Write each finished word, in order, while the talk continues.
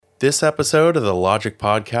This episode of the Logik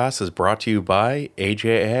podcast is brought to you by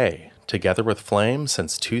AJA, together with Flame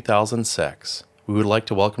since 2006. We would like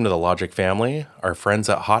to welcome to the Logik family our friends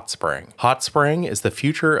at Hot Spring. Hot Spring is the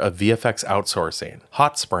future of VFX outsourcing.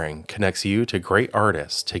 Hot Spring connects you to great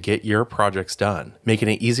artists to get your projects done, making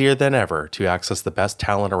it easier than ever to access the best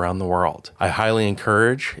talent around the world. I highly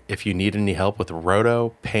encourage if you need any help with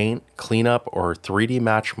roto, paint, cleanup, or 3D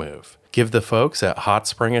match move. Give the folks at Hot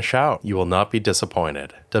Spring a shout. You will not be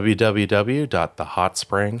disappointed.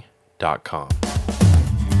 www.thehotspring.com.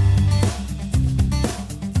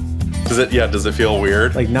 Does it feel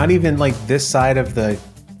weird? Like not even like this side of the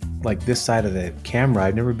camera.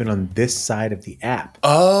 I've never been on this side of the app.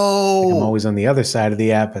 Oh. Like I'm always on the other side of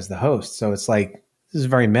the app as the host. So it's like, this is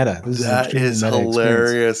very meta. That is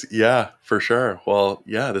hilarious. Experience. Yeah, for sure. Well,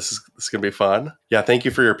 yeah, this is going to be fun. Yeah, thank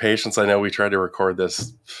you for your patience. I know we tried to record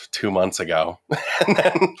this 2 months ago. And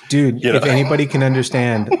then, dude, if anybody can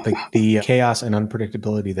understand like the chaos and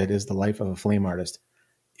unpredictability that is the life of a flame artist,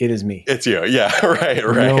 it is me. It's you. Yeah, right.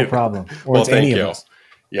 No problem. Or it's any of us.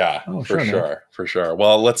 Yeah, for sure.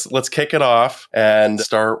 Well, let's kick it off and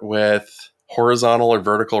start with horizontal or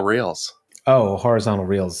vertical reels. Oh, horizontal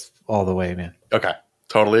reels all the way, man. Okay,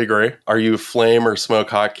 totally agree. Are you flame or smoke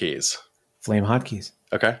hotkeys? Flame hotkeys.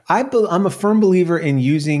 Okay. I'm a firm believer in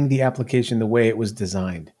using the application the way it was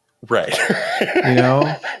designed. Right.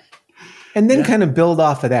 And then kind of build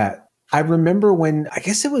off of that. I remember when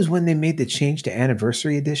they made the change to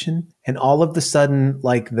Anniversary Edition, and all of the sudden,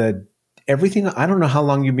 like everything, I don't know how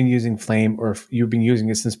long you've been using Flame or if you've been using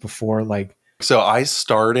it since before. So I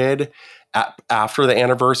started after the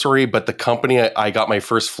anniversary, but the company I got my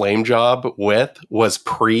first Flame job with was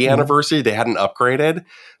pre-anniversary. Mm-hmm. They hadn't upgraded.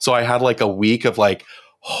 So I had like a week of like,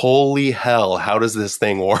 holy hell, how does this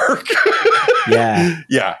thing work? Yeah.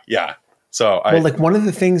 Yeah. So one of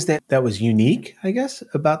the things that was unique, I guess,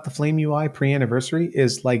 about the Flame UI pre-anniversary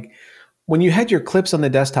is like when you had your clips on the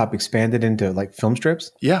desktop expanded into like film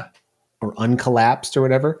strips. Yeah. Or uncollapsed or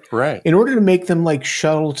whatever. Right. In order to make them like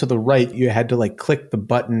shuttle to the right, you had to like click the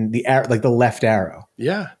button, the arrow, like the left arrow.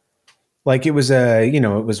 Yeah. Like it was it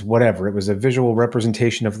was whatever. It was a visual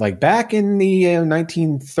representation of like back in the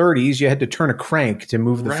 1930s, you had to turn a crank to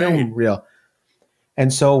move the film reel.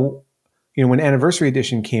 And so, when Anniversary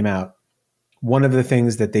Edition came out, one of the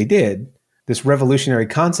things that they did, this revolutionary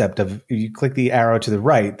concept of you click the arrow to the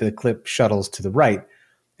right, the clip shuttles to the right.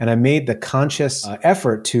 And I made the conscious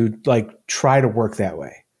effort to like try to work that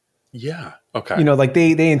way. Yeah. Okay. Like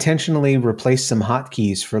they intentionally replaced some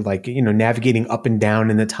hotkeys for like, navigating up and down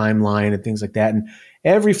in the timeline and things like that. And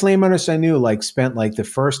every Flame artist I knew like spent like the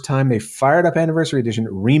first time they fired up Anniversary Edition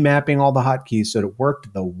remapping all the hotkeys so that it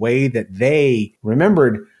worked the way that they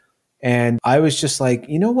remembered. And I was just like,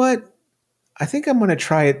 you know what? I think I'm going to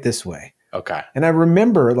try it this way. Okay. And I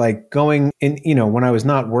remember like going in, when I was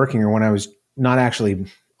not working or when I was not actually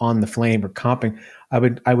on the Flame or comping, I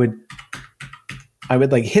would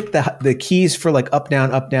like hit the keys for like up, down,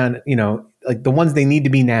 like the ones they need to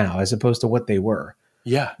be now as opposed to what they were.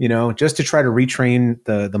 Yeah. Just to try to retrain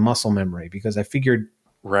the muscle memory, because I figured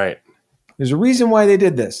there's a reason why they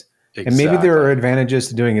did this. Exactly. And maybe there are advantages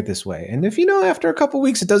to doing it this way. And if, after a couple of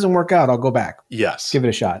weeks, it doesn't work out, I'll go back. Yes. Give it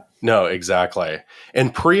a shot. No, exactly.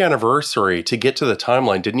 And pre-anniversary, to get to the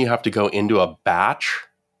timeline, didn't you have to go into a batch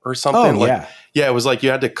or something? Oh, yeah. Yeah, it was like you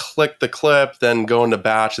had to click the clip, then go into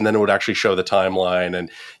batch, and then it would actually show the timeline. And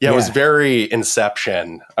it was very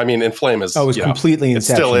Inception. I mean, in Flame is... Oh, it was completely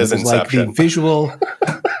Inception. It still is Inception. Like the visual...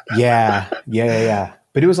 Yeah.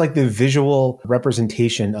 But it was like the visual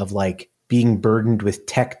representation of like being burdened with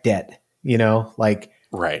tech debt,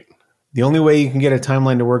 Right. The only way you can get a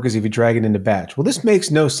timeline to work is if you drag it into batch. Well, this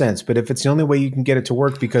makes no sense, but if it's the only way you can get it to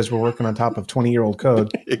work because we're working on top of 20-year-old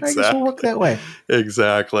code, exactly. I guess we'll work that way.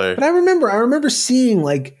 Exactly. But I remember seeing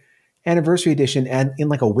like Anniversary Edition in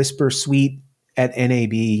like a Whisper suite at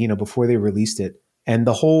NAB, before they released it. And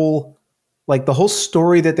the whole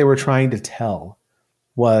story that they were trying to tell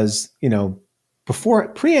was, before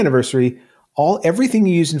pre-anniversary, everything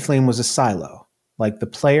you used in Flame was a silo. Like the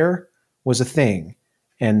player was a thing.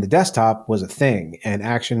 And the desktop was a thing, and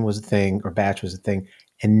action was a thing, or batch was a thing,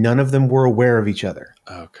 and none of them were aware of each other.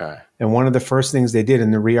 Okay. And one of the first things they did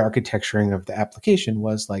in the re-architecturing of the application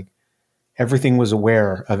was like everything was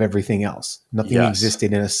aware of everything else. Nothing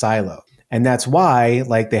existed in a silo. And that's why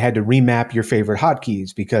like they had to remap your favorite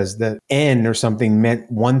hotkeys, because the N or something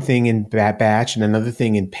meant one thing in batch and another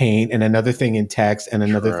thing in paint and another thing in text and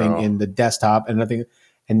another thing in the desktop and another thing.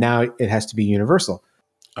 And now it has to be universal.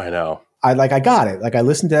 I know. I got it. Like I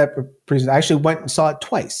listened to that presentation. I actually went and saw it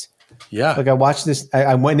twice. Yeah. Like I watched this.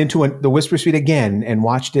 I went into the Whisper Suite again and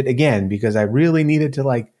watched it again because I really needed to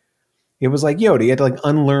like it was like Yoda. You had to like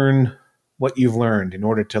unlearn what you've learned in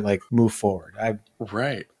order to like move forward.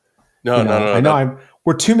 Right. No, no. I know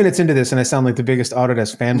we're 2 minutes into this and I sound like the biggest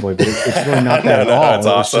Autodesk fanboy, but it's really not that at all. It's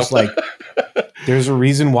awesome. Just like, there's a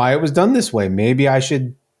reason why it was done this way. Maybe I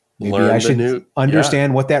should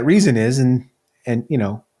understand what that reason is and kind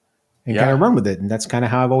of run with it. And that's kind of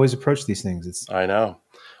how I've always approached these things. I know.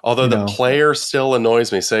 Although the player still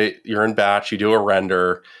annoys me. Say you're in batch, you do a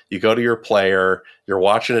render, you go to your player, you're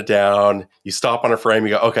watching it down, you stop on a frame,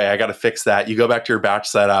 you go, okay, I got to fix that. You go back to your batch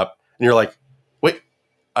setup and you're like, wait,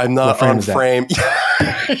 I'm not on frame.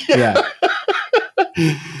 Yeah.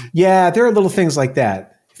 Yeah, there are little things like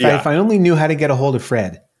that. If I only knew how to get a hold of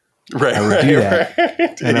Fred, I would do that.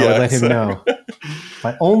 Right. And I would let him know. If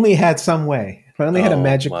I only had some way, if I only had a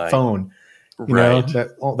magic phone, you know,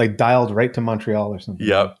 that like dialed right to Montreal or something.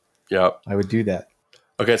 Yep. I would do that.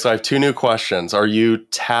 Okay, so I have 2 new questions. Are you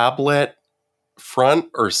tablet front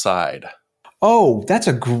or side? Oh, that's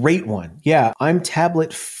a great one. Yeah, I'm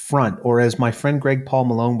tablet front, or as my friend Greg Paul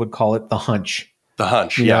Malone would call it, the hunch. The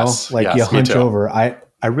hunch, you know? Like you hunch over. I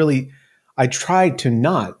tried to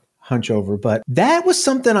not hunch over, but that was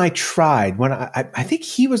something I tried when I think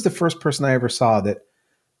he was the first person I ever saw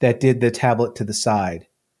that did the tablet to the side.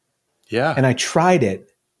 Yeah. And I tried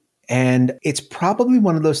it, and it's probably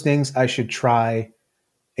one of those things I should try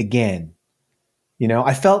again. You know,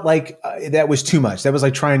 I felt like that was too much. That was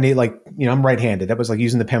like trying to I'm right-handed. That was like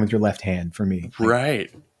using the pen with your left hand for me.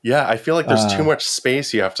 Right. Yeah. I feel like there's too much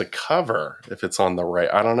space you have to cover if it's on the right.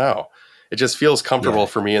 I don't know. It just feels comfortable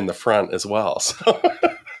for me in the front as well. So.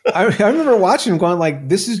 I remember watching him going like,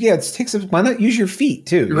 this is, it takes why not use your feet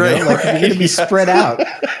too? You know? Like you're going to be spread out,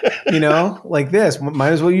 you know, like this, might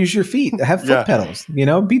as well use your feet, have foot pedals, you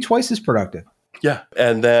know, be twice as productive. Yeah.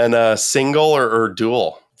 And then single or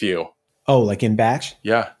dual view. Oh, like in batch?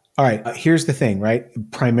 Yeah. All right. Here's the thing, right?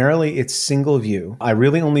 Primarily it's single view. I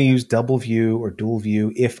really only use double view or dual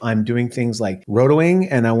view if I'm doing things like rotoing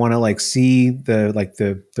and I want to like see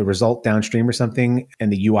the result downstream or something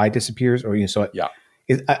and the UI disappears or,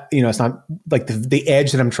 it's not like the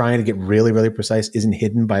edge that I'm trying to get really, really precise isn't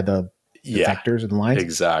hidden by the vectors or the lines.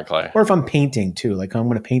 Exactly. Or if I'm painting too, like I'm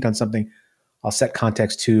going to paint on something, I'll set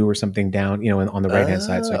context 2 or something down, on the right-hand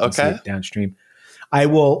side so I can see it downstream. I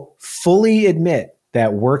will fully admit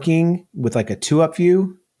that working with like a 2-up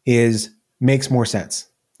view makes more sense.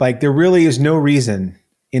 Like there really is no reason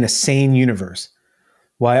in a sane universe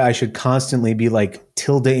why I should constantly be like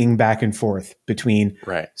tildeing back and forth between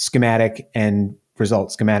schematic and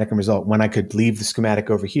result when I could leave the schematic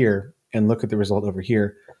over here and look at the result over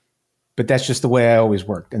here. But that's just the way I always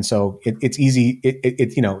worked. And so it's easy.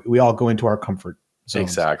 We all go into our comfort zones.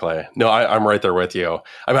 Exactly. No, I'm right there with you.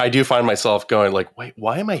 I mean, I do find myself going like, wait,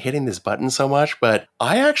 why am I hitting this button so much? But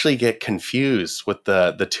I actually get confused with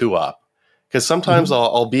the 2-up because sometimes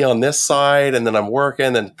I'll be on this side and then I'm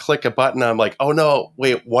working and click a button. And I'm like, oh no,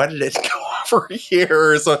 wait, why did it go over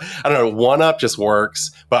here? So I don't know. 1-up just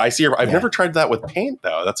works, but I see. I've never tried that with paint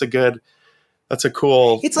though. That's a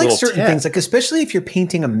cool. It's like certain things, like especially if you're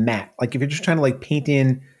painting a matte, like if you're just trying to like paint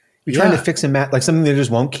in, you're trying to fix a matte, like something that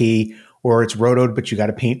just won't key, or it's rotoed, but you got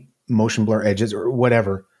to paint motion blur edges or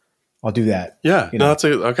whatever. I'll do that. Yeah, that's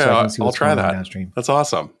okay. So I'll try that. Downstream. That's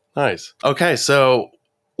awesome. Nice. Okay, so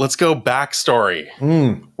let's go backstory.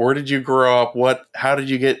 Where did you grow up? How did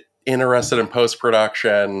you get interested in post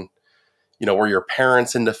production? Were your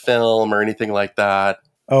parents into film or anything like that?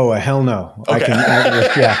 Oh, hell no. Okay.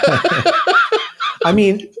 I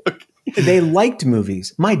mean, they liked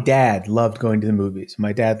movies. My dad loved going to the movies.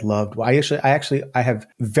 My dad loved. I have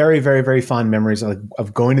very, very, very fond memories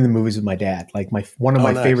of going to the movies with my dad. Like one of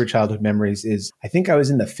my favorite childhood memories is I think I was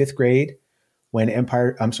in the 5th grade when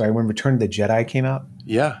Return of the Jedi came out.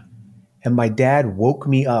 Yeah, and my dad woke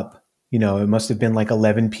me up. It must have been like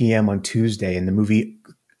 11 p.m. on Tuesday, and the movie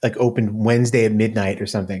like opened Wednesday at midnight or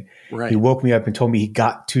something. Right. He woke me up and told me he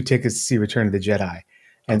got 2 tickets to see Return of the Jedi.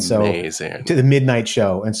 And Amazing. So to the midnight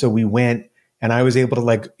show. And so we went and I was able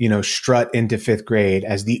to strut into 5th grade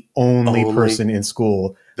as the only person in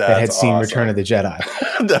school that had seen Return of the Jedi.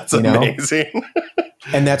 That's amazing.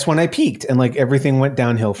 And that's when I peaked and like everything went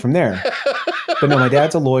downhill from there. But no, my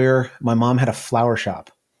dad's a lawyer. My mom had a flower shop.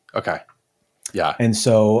 Okay. Yeah. And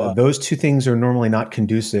so those 2 things are normally not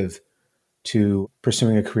conducive to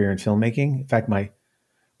pursuing a career in filmmaking. In fact, my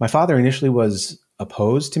father initially was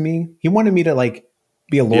opposed to me. He wanted me to like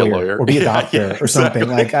be a lawyer or be a doctor or something.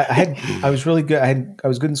 Like I was really good. I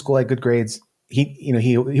was good in school. I had good grades. He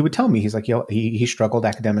would tell me, he's like, he struggled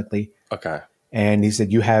academically. Okay. And he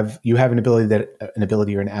said, you have an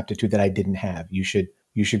ability or an aptitude that I didn't have. You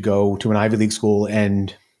should go to an Ivy League school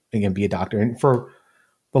and again, be a doctor. And for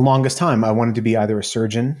the longest time, I wanted to be either a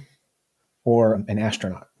surgeon or an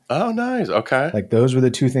astronaut. Oh, nice. Okay. Like those were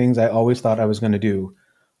the two things I always thought I was going to do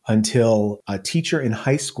until a teacher in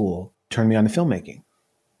high school turned me on to filmmaking.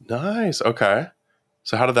 Nice. Okay.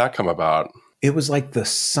 So how did that come about? It was like the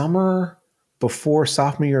summer before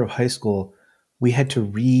sophomore year of high school, we had to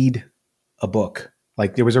read a book.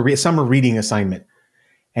 Like there was a summer reading assignment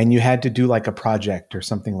and you had to do like a project or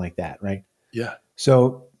something like that, right? Yeah.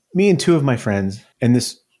 So me and two of my friends, and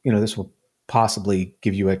this will possibly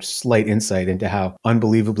give you a slight insight into how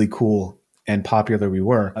unbelievably cool and popular we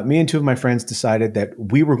were. Me and two of my friends decided that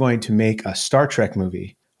we were going to make a Star Trek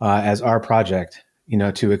movie as our project,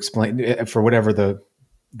 to explain for whatever the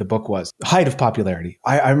book was. Height of popularity.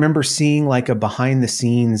 I remember seeing like a behind the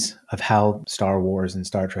scenes of how Star Wars and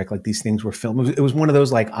Star Trek, like these things were filmed. It was one of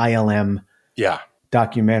those like ILM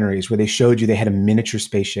documentaries where they showed you they had a miniature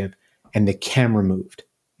spaceship and the camera moved.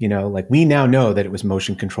 Like we now know that it was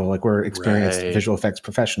motion control. Like we're experienced visual effects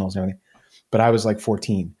professionals and everything. But I was like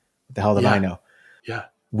 14. What the hell did I know? Yeah.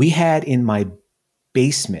 We had in my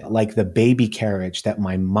basement, like the baby carriage that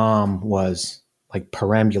my mom was like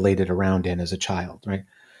perambulated around in as a child, right?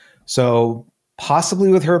 So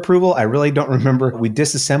possibly with her approval, I really don't remember. We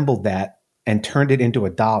disassembled that and turned it into a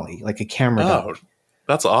dolly, like a camera dolly.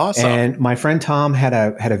 That's awesome. And my friend Tom had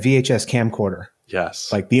a VHS camcorder.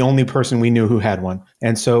 Yes. Like the only person we knew who had one.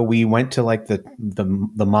 And so we went to like the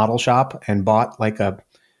model shop and bought like a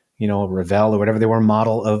Revell or whatever they were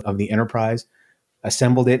model of the Enterprise,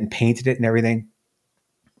 assembled it and painted it and everything.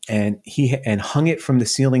 And and hung it from the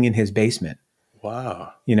ceiling in his basement.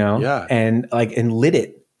 Wow. Yeah. And lit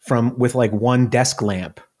it with like one desk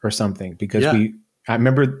lamp or something because I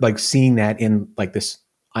remember like seeing that in like this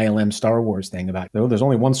ILM Star Wars thing about, there's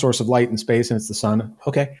only one source of light in space and it's the sun.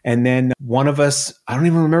 Okay. And then one of us, I don't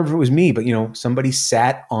even remember if it was me, but somebody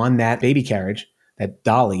sat on that baby carriage, that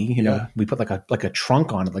dolly, we put like a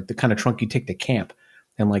trunk on it, like the kind of trunk you take to camp.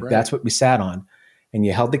 And that's what we sat on. And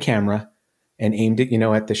you held the camera and aimed it,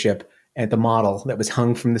 at the ship, at the model that was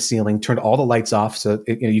hung from the ceiling, turned all the lights off so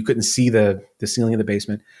you couldn't see the ceiling of the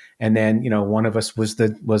basement. And then, one of us was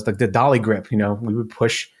the dolly grip, we would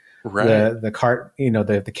push the cart,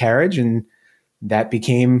 the carriage, and that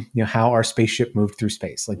became how our spaceship moved through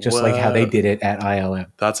space, like how they did it at ILM.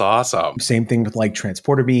 That's awesome. Same thing with like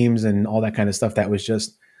transporter beams and all that kind of stuff. That was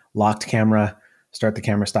just locked camera, start the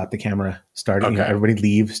camera, stop the camera, start it, everybody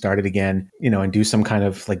leave, start it again, and do some kind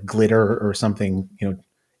of like glitter or something,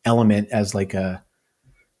 element as like a,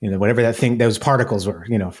 whatever that thing, those particles were,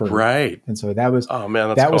 for right. And so that was, oh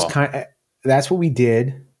man, that's cool. That's what we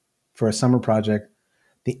did for a summer project.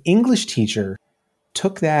 The English teacher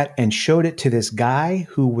took that and showed it to this guy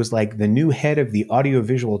who was like the new head of the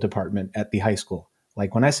audiovisual department at the high school.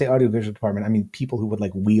 Like when I say audiovisual department, I mean people who would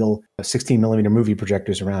like wheel 16 millimeter movie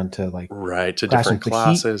projectors around to like to different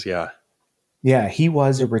classes. Yeah, he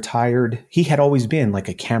was he had always been like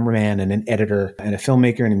a cameraman and an editor and a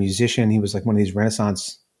filmmaker and a musician. He was like one of these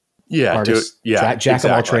Renaissance artists. Jack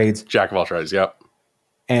of all trades. Jack of all trades, yep.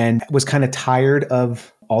 And was kind of tired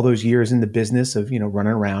of all those years in the business of,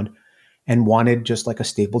 running around and wanted just like a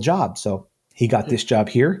stable job. So he got this job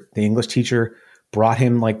here. The English teacher brought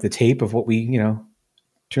him like the tape of what we,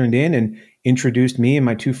 turned in and introduced me and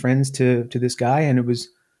my two friends to this guy. And it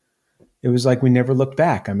was like we never looked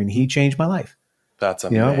back. I mean, he changed my life. That's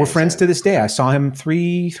amazing. We're friends to this day. I saw him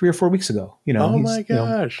three or 4 weeks ago. Oh he's my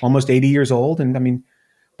gosh. Almost 80 years old. And I mean,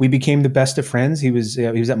 we became the best of friends. He was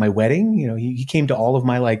at my wedding. He came to all of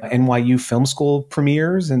my like NYU film school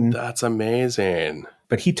premieres. And that's amazing.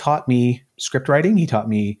 But he taught me script writing. He taught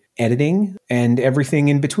me editing and everything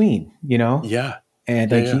in between, Yeah.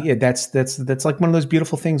 And that's like one of those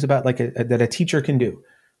beautiful things about like that a teacher can do.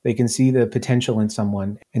 They can see the potential in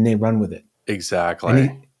someone and they run with it. Exactly.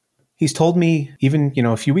 And he's told me even,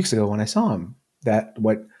 a few weeks ago when I saw him that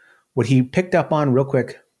what he picked up on real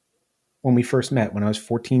quick when we first met, when I was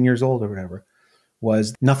 14 years old or whatever,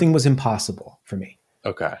 was nothing was impossible for me.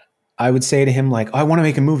 Okay. I would say to him like, I want to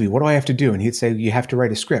make a movie. What do I have to do? And he'd say, you have to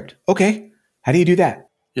write a script. Okay. How do you do that?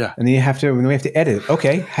 Yeah. And then we have to edit it.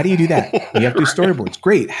 Okay. How do you do that? You have to do storyboards.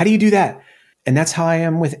 Great. How do you do that? And that's how I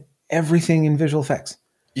am with everything in visual effects.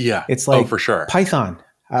 Yeah. It's like for sure. Python.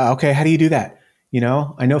 Okay. How do you do that?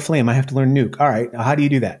 I know Flame. I have to learn Nuke. All right. How do you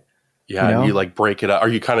do that? Yeah. You like break it up. Are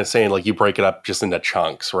you kind of saying like you break it up just into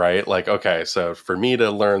chunks, right? Like, okay, so for me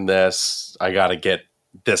to learn this, I got to get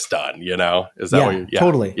this done, Is that what you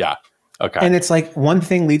totally. Yeah. Okay. And it's like one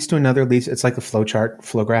thing leads to another, it's like a flow chart,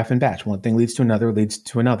 flow graph and batch. One thing leads to another, leads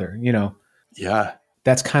to another, Yeah.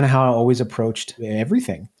 That's kind of how I always approached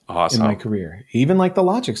everything. in my career. Even like the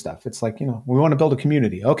Logik stuff. It's like, we want to build a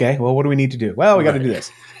community. Okay, well, what do we need to do? Well, we got to do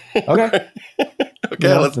this. Okay.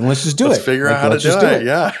 Okay, let's just do it. Let's figure out how to do it.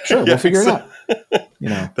 Yeah. Sure, we'll figure it out.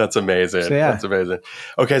 That's amazing. So, yeah. That's amazing.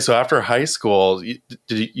 Okay, so after high school,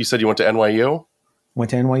 you said you went to NYU?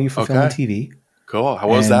 Went to NYU for film and TV. Cool. How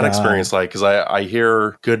was that experience like? Because I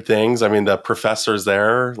hear good things. I mean, the professors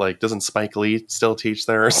there, like, doesn't Spike Lee still teach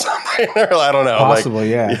there or something? I don't know.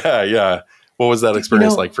 Possibly, yeah. Yeah. What was that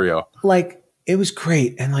experience like for you? Like, it was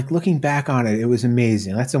great. And like looking back on it, it was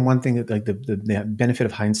amazing. That's the one thing that like the benefit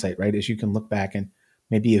of hindsight, right? Is you can look back and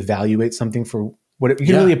maybe evaluate something for what you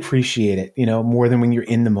can really appreciate it, more than when you're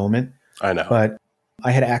in the moment. I know. But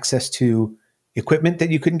I had access to equipment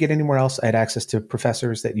that you couldn't get anywhere else. I had access to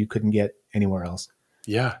professors that you couldn't get anywhere else.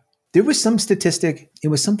 Yeah. There was some statistic. It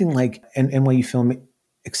was something like NYU Film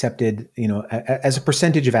accepted, as a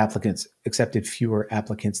percentage of applicants, accepted fewer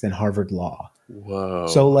applicants than Harvard Law. Whoa.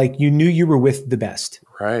 So like you knew you were with the best.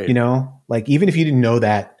 Right. Like even if you didn't know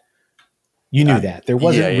that, you knew that. There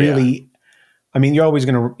wasn't really, I mean, you're always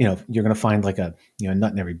going to, you're going to find like a,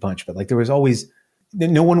 nut in every bunch, but like there was always,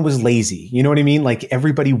 no one was lazy. You know what I mean? Like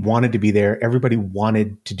everybody wanted to be there. Everybody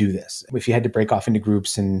wanted to do this. If you had to break off into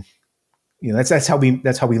groups and, that's how we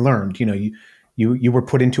learned, you were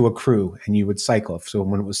put into a crew and you would cycle. So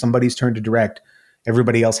when it was somebody's turn to direct,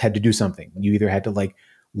 everybody else had to do something. You either had to like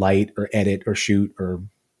light or edit or shoot or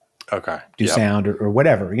do sound or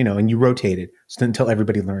whatever, and you rotated until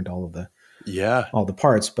everybody learned all the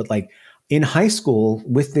parts. But like in high school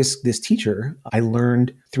with this teacher, I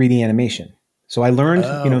learned 3D animation. So I learned,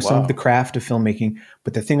 some of the craft of filmmaking,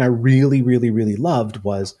 but the thing I really, really, really loved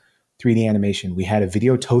was 3D animation. We had a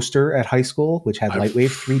video toaster at high school, which had Lightwave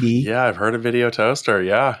 3D. Yeah, I've heard of video toaster.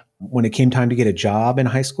 Yeah. When it came time to get a job in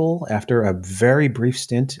high school, after a very brief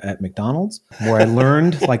stint at McDonald's, where I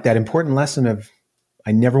learned like that important lesson of,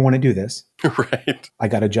 I never want to do this. Right. I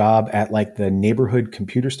got a job at like the neighborhood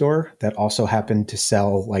computer store that also happened to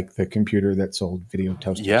sell like the computer that sold video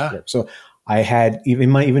toasters. Yeah. So I had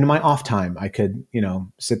even in my off time, I could,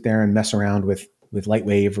 sit there and mess around with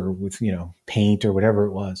Lightwave or with, Paint or whatever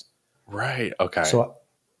it was. Right. Okay. So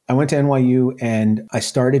I went to NYU and I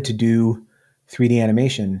started to do 3D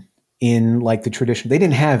animation in like the tradition. They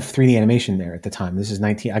didn't have 3D animation there at the time. This is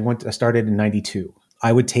I started in 92.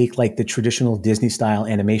 I would take like the traditional Disney style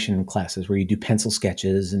animation classes where you do pencil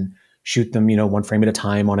sketches and shoot them, one frame at a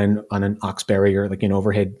time on an Oxberry or like an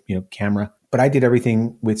overhead, camera. But I did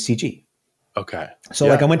everything with CG. Okay. So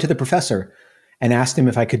like I went to the professor and asked him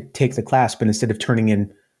if I could take the class, but instead of turning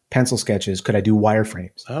in pencil sketches, could I do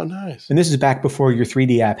wireframes? Oh, nice. And this is back before your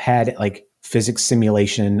 3D app had like physics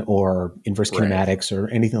simulation or inverse kinematics or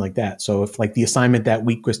anything like that. So if like the assignment that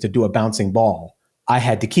week was to do a bouncing ball, I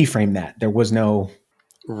had to keyframe that. There was nothing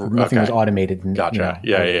was automated. And, gotcha.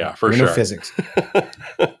 For sure. No physics.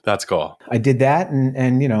 That's cool. I did that.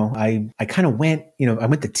 And I kind of went, I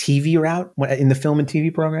went the TV route in the film and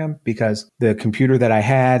TV program because the computer that I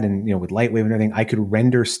had and, with Lightwave and everything, I could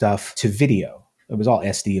render stuff to video. It was all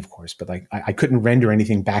SD, of course, but like I couldn't render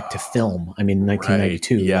anything back to film. I mean,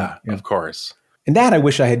 1992. Right. Yeah, of course. And that I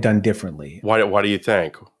wish I had done differently. Why do you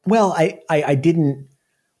think? Well, I didn't.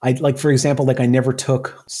 Like, for example, like I never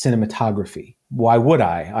took cinematography. Why would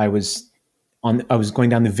I? I was going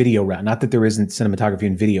down the video route. Not that there isn't cinematography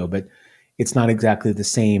in video, but it's not exactly the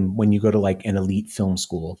same when you go to like an elite film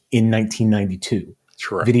school in 1992.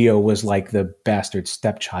 Sure. Video was like the bastard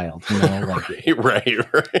stepchild, like right.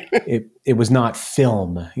 It was not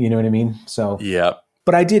film, you know what I mean? So yeah.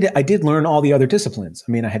 But I did learn all the other disciplines.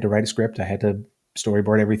 I mean, I had to write a script, I had to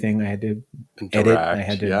storyboard everything, I had to edit, I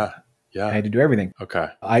had to I had to do everything. Okay.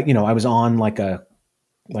 I was on like a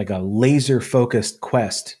laser focused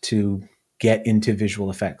quest to get into visual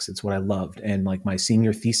effects. It's what I loved. And like my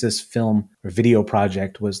senior thesis film or video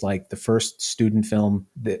project was like the first student film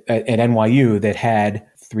at NYU that had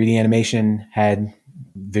 3D animation, had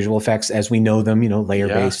visual effects as we know them,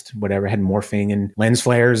 layer-based, whatever, had morphing and lens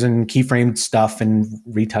flares and keyframed stuff and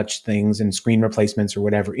retouched things and screen replacements or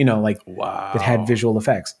whatever, wow. It had visual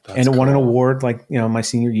effects. That's and it won an cool. award like, my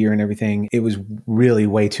senior year and everything. It was really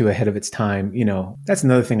way too ahead of its time. That's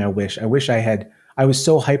another thing I wish. I was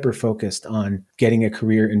so hyper-focused on getting a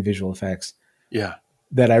career in visual effects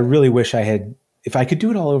that I really wish I had, if I could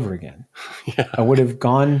do it all over again, I would have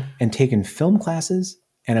gone and taken film classes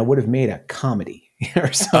and I would have made a comedy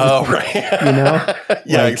or something. Oh, right.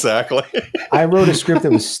 Yeah, exactly. I wrote a script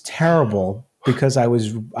that was terrible because I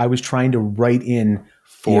was trying to write in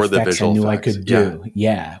for the effects visual I knew effects. I could do.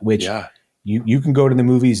 Which you can go to the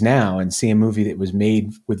movies now and see a movie that was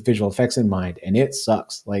made with visual effects in mind, and it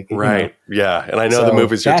sucks. Like, right. Yeah. And I know So the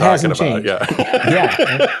movies you're that talking hasn't about. changed. Yeah.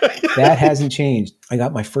 Yeah, that hasn't changed. I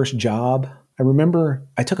got my first job. I remember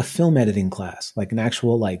I took a film editing class, like an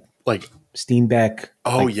actual like Steenbeck,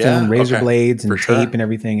 film razor blades and tape and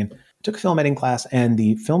everything. And I took a film editing class, and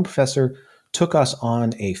the film professor took us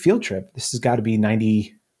on a field trip. This has got to be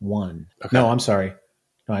 91. Okay. No, I'm sorry.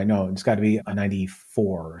 No, I know it's got to be a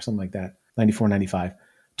 94 or something like that. 94, 95.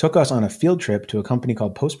 Took us on a field trip to a company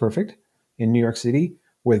called Post Perfect in New York City,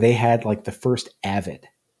 where they had like the first Avid.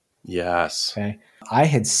 Yes. Okay. I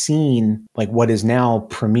had seen like what is now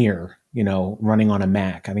Premiere, running on a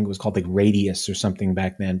Mac. I think it was called like Radius or something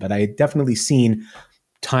back then, but I had definitely seen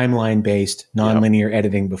timeline-based nonlinear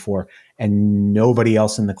editing before, and nobody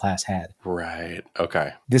else in the class had. Right.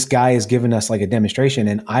 Okay. This guy has given us like a demonstration,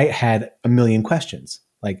 and I had a million questions.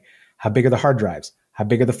 Like, how big are the hard drives? How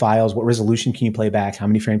big are the files? What resolution can you play back? How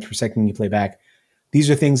many frames per second can you play back? These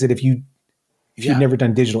are things that if you've never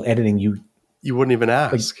done digital editing, you wouldn't even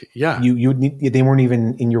ask. They weren't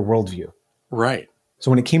even in your worldview. Right. So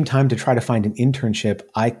when it came time to try to find an internship,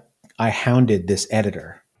 I hounded this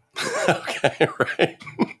editor. Okay, right.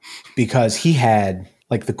 Because he had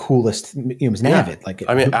like the coolest, it was an Avid. Like,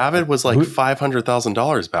 Avid was like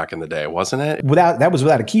 $500,000 back in the day, wasn't it? That was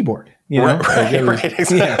without a keyboard, Right,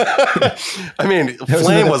 exactly. Yeah.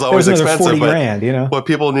 Flame was always expensive, 40 but grand, what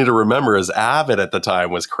people need to remember is Avid at the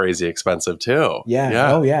time was crazy expensive too.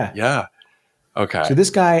 Yeah. Oh yeah. Yeah. Okay. So this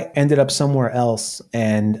guy ended up somewhere else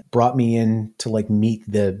and brought me in to like meet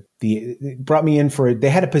brought me in they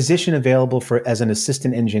had a position available as an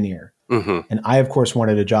assistant engineer. Mm-hmm. And I, of course,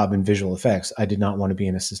 wanted a job in visual effects. I did not want to be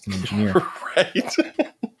an assistant engineer. Right.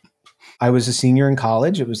 I was a senior in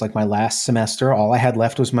college. It was like my last semester. All I had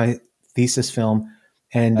left was my thesis film.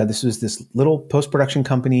 And this was this little post-production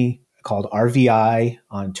company called RVI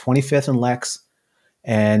on 25th and Lex.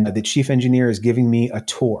 And the chief engineer is giving me a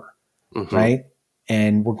tour. Mm-hmm. Right.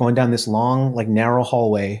 And we're going down this long, like narrow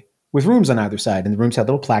hallway with rooms on either side. And the rooms had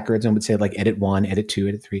little placards and would say like edit 1, edit 2,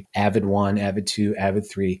 edit 3, Avid 1, Avid 2, Avid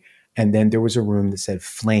 3. And then there was a room that said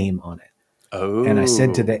Flame on it. Oh. And I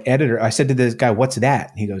said to the editor, this guy, what's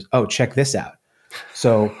that? And he goes, oh, check this out.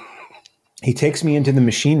 So he takes me into the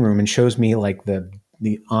machine room and shows me like the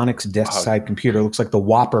Onyx desk side computer. It looks like the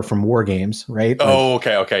Whopper from War Games, right? Oh,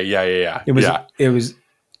 okay. Yeah. It was,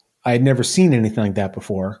 I had never seen anything like that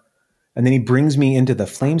before. And then he brings me into the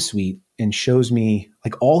Flame suite and shows me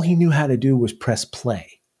like all he knew how to do was press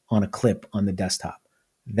play on a clip on the desktop.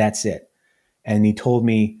 That's it. And he told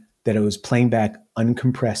me that it was playing back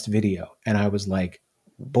uncompressed video. And I was like,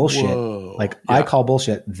 bullshit. Whoa. Like I call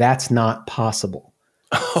bullshit. That's not possible.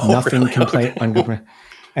 Nothing really? Can play uncompressed.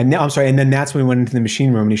 And now, I'm sorry. And then that's when we went into the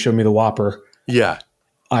machine room and he showed me the Whopper. Yeah.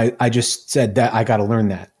 I just said that I got to learn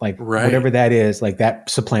that. Like whatever that is, like that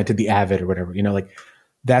supplanted the Avid or whatever, like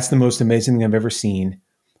that's the most amazing thing I've ever seen.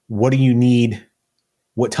 What do you need?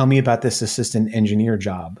 Tell me about this assistant engineer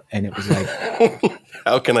job. And it was like,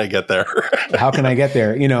 how can I get there? How can I get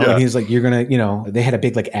there? And he's like, you're going to, they had a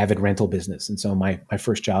big like Avid rental business. And so my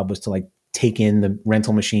first job was to like take in the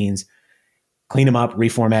rental machines, clean them up,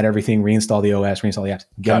 reformat everything, reinstall the OS, reinstall the apps,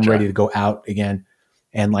 get them ready to go out again.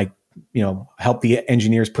 And like, help the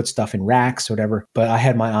engineers put stuff in racks or whatever. But I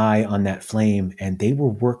had my eye on that Flame, and they were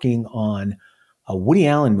working on a Woody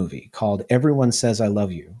Allen movie called Everyone Says I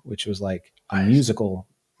Love You, which was like a musical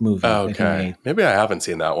movie. Okay. Maybe I haven't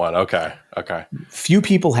seen that one. Okay. Few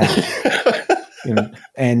people have.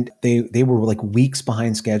 And they were like weeks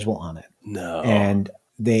behind schedule on it. No. And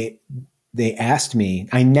they asked me,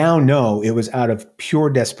 I now know it was out of pure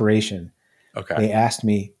desperation. Okay. They asked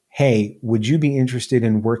me, hey, would you be interested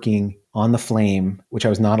in working on the Flame, which I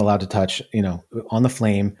was not allowed to touch, on the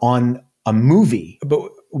Flame, on a movie,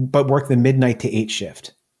 but work the midnight to 8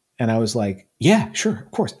 shift? And I was like, yeah, sure,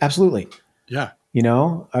 of course, absolutely. Yeah.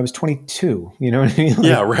 I was 22, you know what I mean? Like,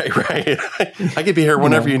 yeah, right. I could be here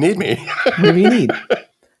whenever you need me. Whenever you need.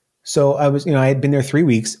 So I was, I had been there 3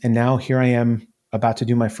 weeks, and now here I am about to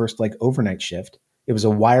do my first like overnight shift. It was a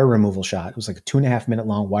wire removal shot. It was like a 2.5 minute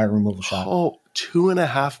long wire removal shot. Oh,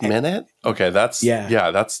 2.5 minute? Okay, that's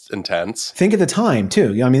that's intense. Think of the time too.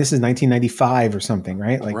 This is 1995 or something,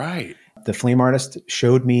 right? Like, right. The Flame artist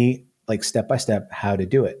showed me like step by step how to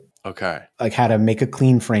do it. Okay. Like how to make a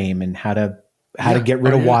clean frame and how to get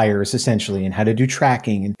rid of wires essentially, and how to do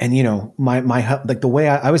tracking. And my like the way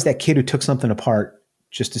I was that kid who took something apart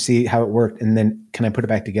just to see how it worked, and then can I put it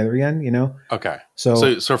back together again? Okay.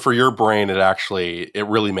 So for your brain, it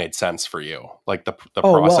really made sense for you, like the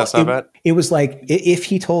process of it. It was like if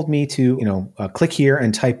he told me to click here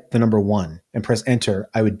and type the number 1 and press enter,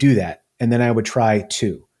 I would do that, And then I would try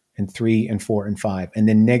 2 and 3 and 4 and 5, and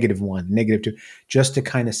then -1, -2, just to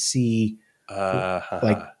kind of see,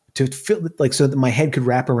 like, to feel like, so that my head could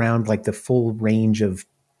wrap around like the full range of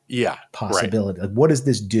possibility. Right. Like, what does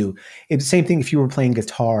this do? It's the same thing if you were playing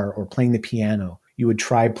guitar or playing the piano. You would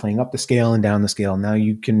try playing up the scale and down the scale. Now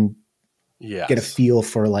you can get a feel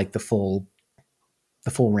for like the full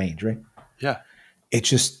range, right? Yeah. It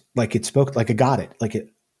just like it spoke, like I got it. Like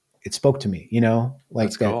it spoke to me, you know, like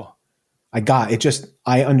that's that cool.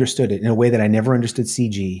 I understood it in a way that I never understood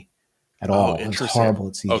CG at all. I was horrible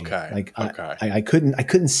at CG. Okay. Like I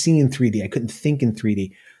couldn't see in 3D. I couldn't think in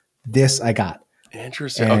 3D. This I got.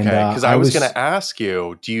 Interesting. And, okay. Because I was going to ask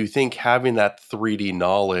you, do you think having that 3D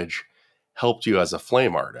knowledge helped you as a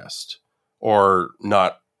flame artist, or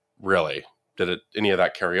not really? Did any of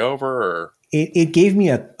that carry over? Or it gave me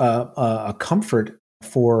a comfort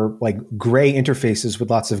for like gray interfaces with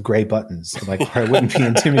lots of gray buttons. Like I wouldn't be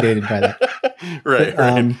intimidated by that. Right.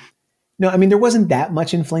 But, no, I mean, there wasn't that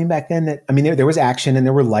much in Flame back then. There was action and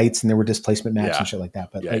there were lights and there were displacement maps and shit like that.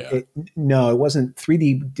 But it wasn't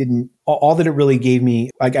 3D. Didn't all that it really gave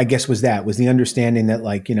me, I guess, was the understanding that,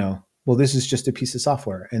 like, you know, well, this is just a piece of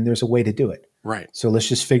software and there's a way to do it. Right. So let's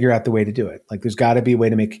just figure out the way to do it. Like, there's got to be a way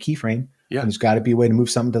to make a keyframe. Yeah. And there's got to be a way to move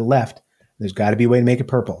something to the left. There's got to be a way to make it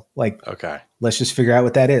purple. Like, okay, let's just figure out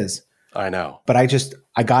what that is. I know. But I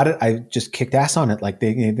got it. I just kicked ass on it. Like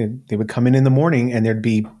they would come in the morning and there'd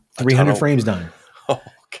be 300 frames done.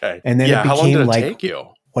 Okay. And then it became, how long did it like, take you?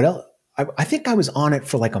 What else? I think I was on it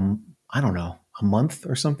for like a month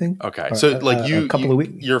or something. Okay. Or so like a couple of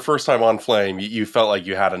weeks. Your first time on Flame, you felt like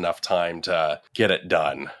you had enough time to get it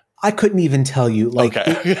done. I couldn't even tell you. Like,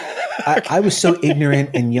 okay. I was so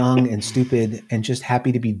ignorant and young and stupid and just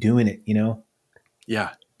happy to be doing it, you know? Yeah.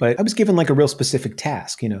 But I was given like a real specific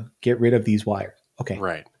task, you know, get rid of these wires. Okay.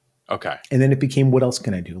 Right. Okay. And then it became, what else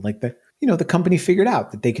can I do? Like the company figured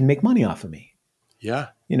out that they can make money off of me. Yeah.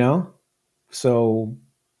 You know? So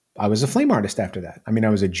I was a flame artist after that. I mean, I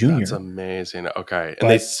was a junior. That's amazing. Okay. And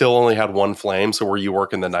they still only had one flame. So were you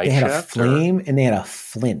working the night shift? They had a flame and they had a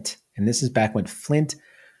flint. And this is back when flint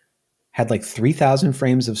had like 3,000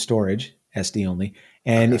 frames of storage, SD only.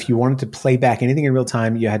 And if you wanted to play back anything in real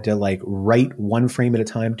time, you had to like write one frame at a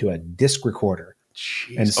time to a disc recorder.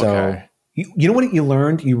 Jeez, and so you know what you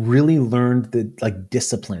learned? You really learned the like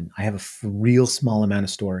discipline. I have a real small amount of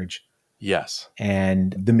storage. Yes.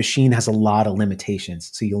 And the machine has a lot of limitations.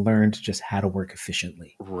 So you learned just how to work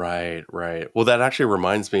efficiently. Right, right. Well, that actually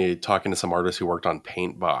reminds me, talking to some artists who worked on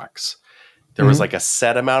Paintbox, there was like a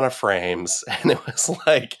set amount of frames, and it was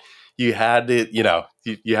like you had to, you know,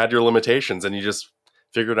 you had your limitations and you just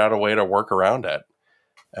figured out a way to work around it.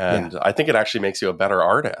 And I think it actually makes you a better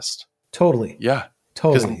artist. Totally. Yeah.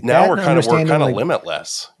 Totally. Because now we're kind of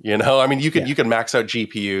limitless, you know. I mean, you could max out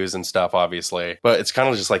GPUs and stuff, obviously, but it's kind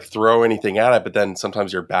of just like throw anything at it. But then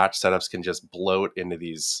sometimes your batch setups can just bloat into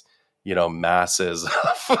these, you know, masses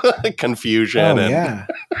of confusion.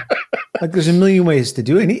 Like there's a million ways to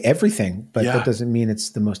do everything, but that doesn't mean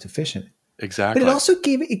it's the most efficient. Exactly. But it also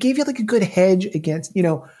gave you like a good hedge against, you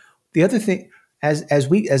know, the other thing as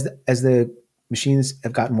the machines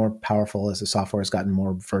have gotten more powerful, as the software has gotten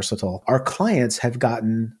more versatile, our clients have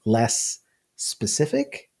gotten less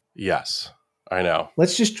specific. Yes, I know. We'll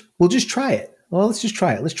just try it. Well, let's just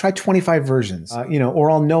try it. Let's try 25 versions, you know, or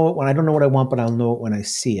I'll know it when I don't know what I want, but I'll know it when I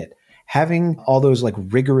see it. Having all those like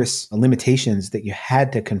rigorous limitations that you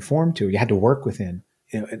had to conform to, you had to work within.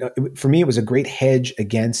 You know, for me, it was a great hedge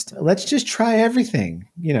against, let's just try everything.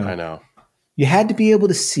 You know, I know. You had to be able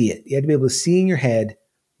to see it. You had to be able to see in your head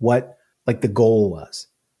what like the goal was.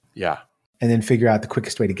 Yeah. And then figure out the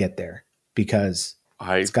quickest way to get there, because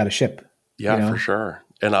it's got to ship. Yeah, you know? For sure.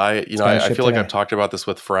 And I feel like I've talked about this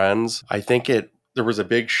with friends. I think there was a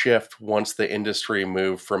big shift once the industry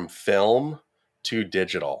moved from film to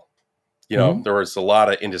digital. You know, there was a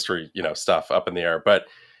lot of industry, you know, stuff up in the air, but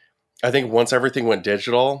I think once everything went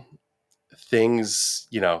digital, things,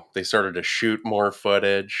 you know, they started to shoot more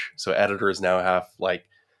footage. So editors now have like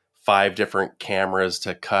 5 different cameras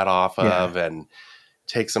to cut off of and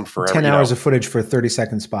takes them forever. 10 hours of footage for a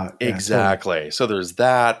 30-second spot. Exactly. Totally. So there's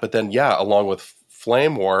that. But then, along with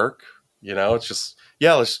flame work, you know, it's just,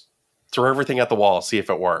 let's throw everything at the wall, see if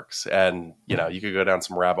it works. And, you know, you could go down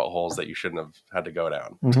some rabbit holes that you shouldn't have had to go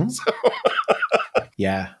down. So,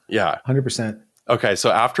 yeah. 100%. Okay.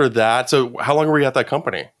 So after that, so how long were you at that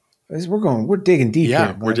company? We're digging deep here.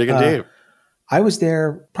 Yeah, we're digging deep. I was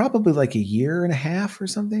there probably like a year and a half or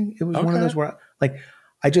something. It was one of those where like,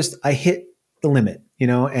 I hit the limit, you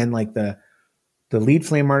know, and like the lead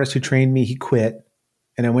flame artist who trained me, he quit.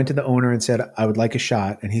 And I went to the owner and said, I would like a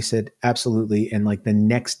shot. And he said, absolutely. And like the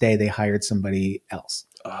next day they hired somebody else.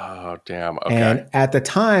 Oh, damn. Okay. And at the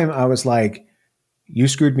time I was like, you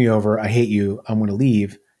screwed me over. I hate you. I'm going to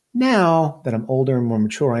leave. Now that I'm older and more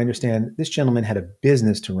mature, I understand this gentleman had a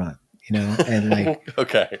business to run, and like,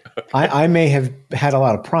 okay. I may have had a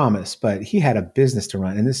lot of promise, but he had a business to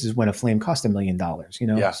run. And this is when a flame cost $1 million,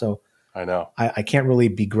 Yeah, so I know. I can't really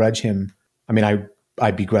begrudge him. I mean,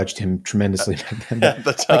 I begrudged him tremendously back then. At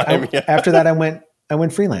the time, yeah. After that, I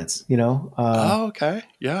went freelance, Oh, okay.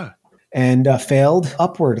 Yeah. and failed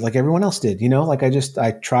upward like everyone else did, like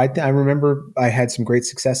I tried. I remember I had some great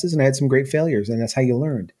successes and I had some great failures, and that's how you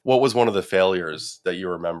learned. What was one of the failures that you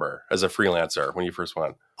remember as a freelancer when you first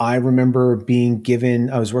went? I remember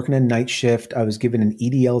I was working a night shift. I was given an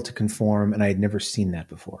EDL to conform, and I had never seen that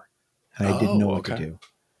before. And I didn't know what to do.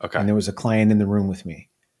 Okay. And there was a client in the room with me,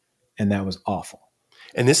 and that was awful.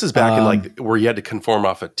 And this is back in like where you had to conform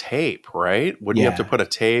off a tape, right? Wouldn't you have to put a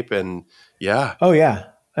tape and yeah. Oh yeah.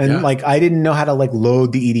 And like, I didn't know how to like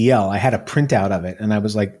load the EDL. I had a printout of it, and I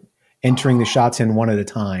was like entering the shots in one at a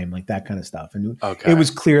time, like that kind of stuff. And it was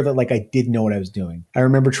clear that like I didn't know what I was doing. I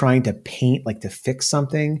remember trying to paint, like to fix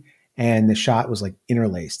something, and the shot was like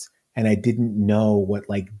interlaced, and I didn't know what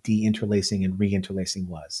like de-interlacing and re-interlacing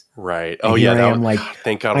was. Right. And I'm like,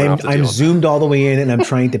 thank God I'm zoomed all the way in, and I'm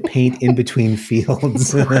trying to paint in between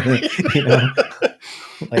fields, like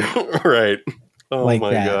right. Oh like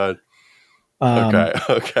my that. God.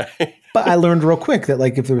 Okay. But I learned real quick that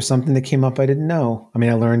like if there was something that came up I didn't know, I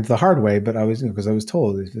mean, I learned the hard way, but I was, because I was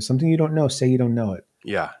told if there's something you don't know, say you don't know it.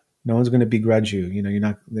 Yeah. No one's going to begrudge you. You're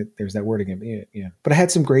not. There's that word again. Yeah. But I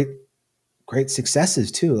had some great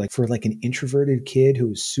successes too. Like for like an introverted kid who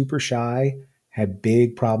was super shy, had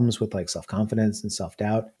big problems with like self-confidence and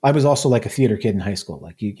self-doubt. I was also like a theater kid in high school.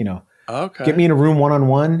 Like Okay. Get me in a room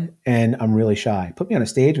one-on-one and I'm really shy. Put me on a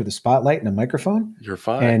stage with a spotlight and a microphone. You're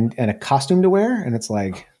fine. And a costume to wear. And it's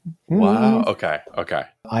like, wow. Okay.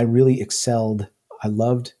 I really excelled. I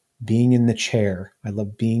loved being in the chair. I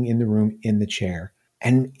loved being in the room in the chair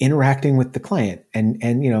and interacting with the client. And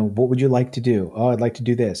what would you like to do? Oh, I'd like to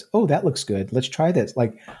do this. Oh, that looks good. Let's try this.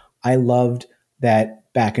 Like, I loved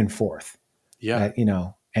that back and forth. Yeah.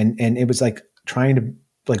 And it was like trying to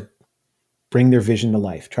like bring their vision to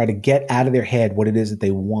life, try to get out of their head what it is that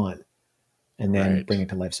they want and then bring it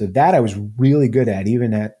to life. So that I was really good at,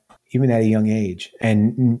 even at a young age.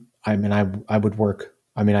 And I mean, I would work.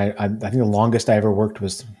 I mean, I think the longest I ever worked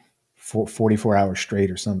was 44 hours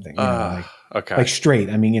straight or something. Like straight.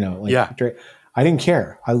 I mean, straight. I didn't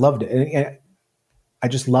care. I loved it. And I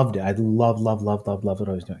just loved it. I loved what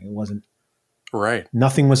I was doing. It wasn't right.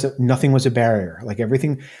 Nothing was a barrier. Like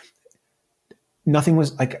everything, nothing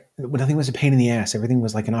was a pain in the ass. Everything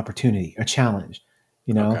was like an opportunity, a challenge,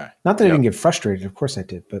 Not that I didn't get frustrated. Of course I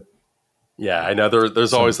did, but yeah, I know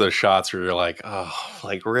there's always those shots where you're like, oh,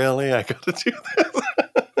 like really? I got to do this.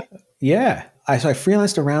 Yeah. I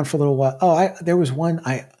freelanced around for a little while. There was one,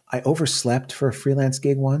 I overslept for a freelance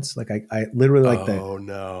gig once. Like I literally like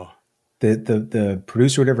the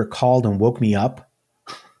producer or whatever called and woke me up.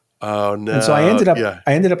 Oh no. And so I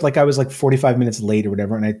ended up like, I was like 45 minutes late or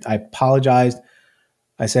whatever. And I apologized.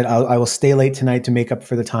 I said, I will stay late tonight to make up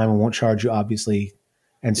for the time. I won't charge you, obviously.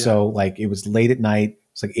 And so like, it was late at night.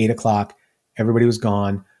 It's like 8:00. Everybody was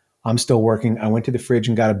gone. I'm still working. I went to the fridge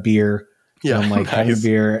and got a beer. Yeah. And I'm like having a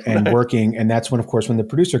beer and working. And that's when, of course, when the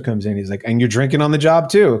producer comes in, he's like, and you're drinking on the job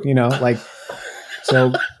too, like,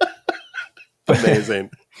 so.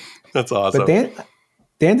 Amazing. That's awesome. But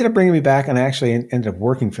they ended up bringing me back, and I actually ended up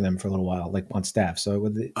working for them for a little while, like on staff.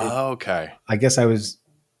 So okay. I guess I was,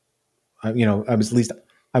 at least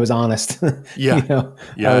I was honest. Yeah.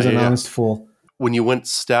 I was an honest fool. When you went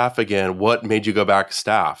staff again, what made you go back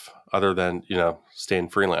staff other than, staying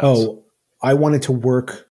freelance? Oh, I wanted to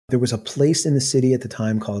work. There was a place in the city at the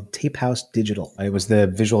time called Tape House Digital. It was the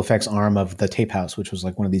visual effects arm of the Tape House, which was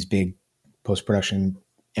like one of these big post-production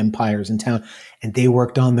empires in town. And they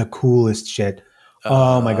worked on the coolest shit.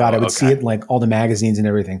 Oh my God. I would see it in like all the magazines and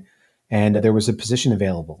everything. And there was a position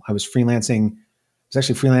available. I was actually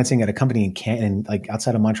freelancing at a company in Canton, like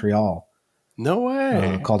outside of Montreal. No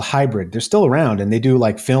way. Called Hybrid. They're still around and they do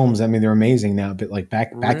like films. I mean, they're amazing now, but like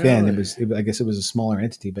back then I guess it was a smaller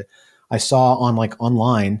entity, but I saw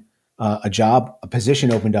online a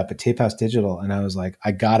position opened up at Tape House Digital. And I was like,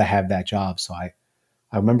 I gotta have that job. So I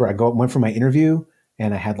remember went for my interview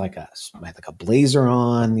and I had like a blazer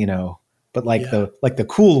on, but like the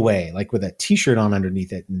cool way, like with a t-shirt on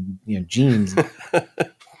underneath it and, jeans.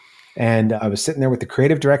 And I was sitting there with the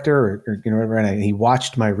creative director or whatever. And he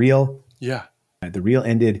watched my reel. Yeah. The reel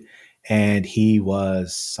ended and he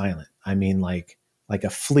was silent. I mean, like like a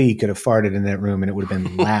flea could have farted in that room and it would have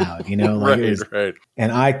been loud, like it was, right.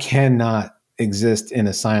 and I cannot exist in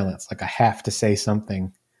a silence. Like I have to say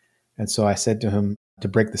something. And so I said to him, to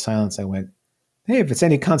break the silence, I went, "Hey, if it's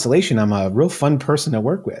any consolation, I'm a real fun person to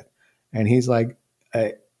work with." And he's like,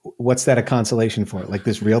 "What's that a consolation for? Like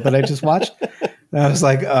this reel that I just watched?" And I was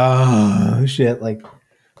like, "Oh shit." Like,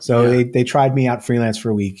 so they tried me out freelance for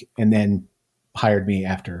a week and then hired me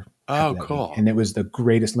after that cool. week. And it was the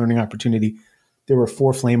greatest learning opportunity. There were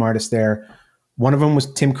 4 flame artists there. One of them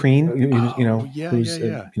was Tim Crean, who's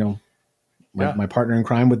my partner in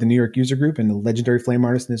crime with the New York User Group and a legendary flame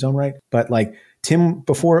artist in his own right. But like Tim,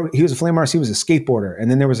 before he was a flame artist, he was a skateboarder. And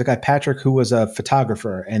then there was a guy, Patrick, who was a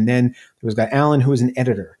photographer. And then there was a guy, Alan, who was an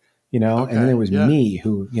editor, and then there was me,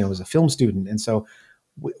 who, was a film student. And so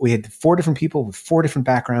we had 4 different people with 4 different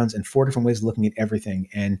backgrounds and 4 different ways of looking at everything.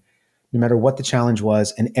 And no matter what the challenge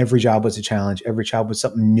was, and every job was a challenge, every job was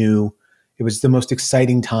something new. It was the most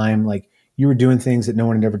exciting time. Like you were doing things that no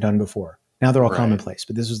one had ever done before. Now they're all commonplace,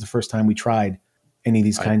 but this was the first time we tried any of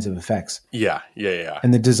these kinds of effects. Yeah.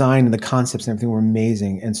 And the design and the concepts and everything were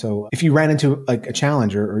amazing. And so if you ran into like a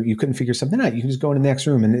challenge or you couldn't figure something out, you can just go in the next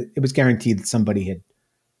room and it was guaranteed that somebody had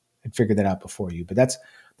figured that out before you. But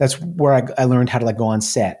that's where I learned how to like go on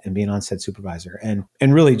set and be an on-set supervisor and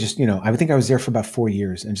really just, I think I was there for about 4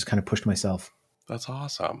 years and just kind of pushed myself. That's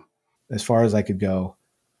awesome. As far as I could go.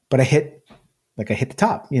 But I hit the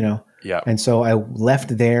top, Yeah. And so I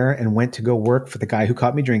left there and went to go work for the guy who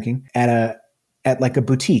caught me drinking at like a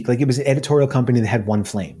boutique. Like it was an editorial company that had one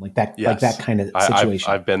flame, like that, like that kind of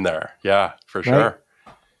situation. I've been there. Yeah, for sure.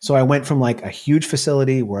 Right? So I went from like a huge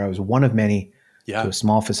facility where I was one of many to a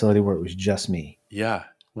small facility where it was just me. Yeah.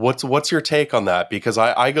 What's your take on that? Because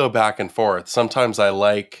I go back and forth. Sometimes I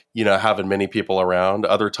like, having many people around.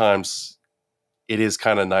 Other times it is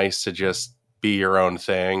kind of nice to just be your own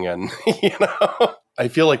thing. And, I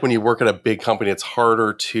feel like when you work at a big company, it's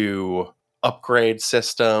harder to upgrade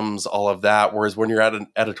systems, all of that. Whereas when you're at an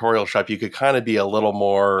editorial shop, you could kind of be a little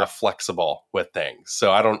more flexible with things.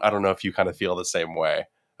 So I don't know if you kind of feel the same way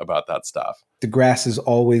about that stuff. The grass is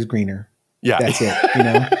always greener. Yeah. That's it,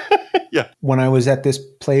 Yeah. When I was at this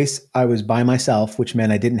place, I was by myself, which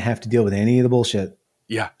meant I didn't have to deal with any of the bullshit.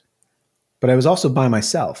 Yeah. But I was also by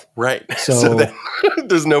myself. Right. So then,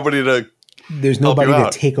 there's nobody to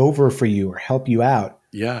take over for you or help you out.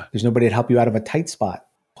 Yeah. There's nobody to help you out of a tight spot.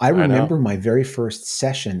 I remember my very first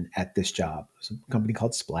session at this job. It was a company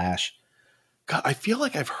called Splash. God, I feel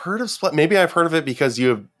like I've heard of Splash. Maybe I've heard of it because you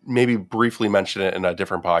have maybe briefly mentioned it in a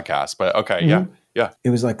different podcast. But okay, Mm-hmm. Yeah. It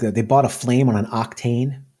was like they bought a flame on an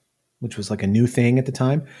Octane, which was like a new thing at the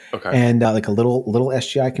time. Okay. And like a little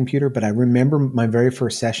SGI computer. But I remember my very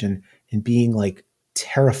first session and being like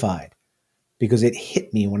terrified because it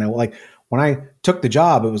hit me when I took the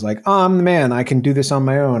job, it was like, oh, I'm the man. I can do this on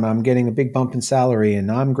my own. I'm getting a big bump in salary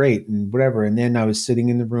and I'm great and whatever. And then I was sitting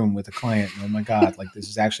in the room with a client. And, oh my God, like this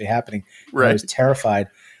is actually happening. Right. I was terrified.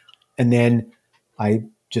 And then I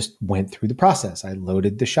just went through the process. I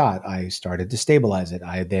loaded the shot. I started to stabilize it.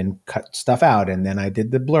 I then cut stuff out and then I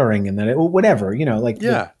did the blurring and then whatever,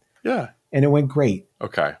 Yeah. And it went great.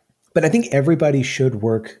 Okay. But I think everybody should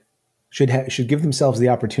give themselves the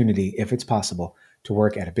opportunity, if it's possible, to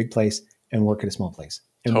work at a big place and work at a small place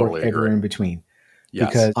and Totally work everywhere agree. in between. Yes.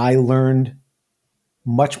 Because I learned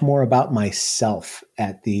much more about myself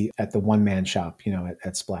at the one-man shop,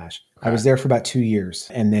 at Splash. Okay. I was there for about 2 years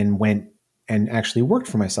and then went and actually worked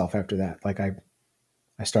for myself after that. Like I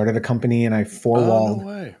started a company and I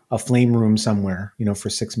four-walled a flame room somewhere, for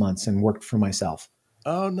 6 months and worked for myself.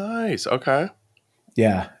 Oh, nice. Okay.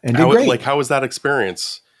 Yeah. And did great. How was that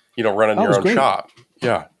experience, running your own shop?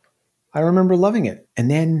 Yeah. I remember loving it. And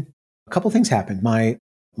then a couple things happened. My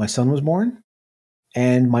son was born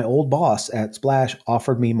and my old boss at Splash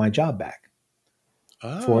offered me my job back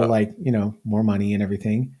for more money and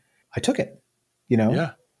everything. I took it,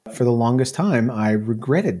 Yeah. For the longest time, I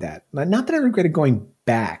regretted that. Not that I regretted going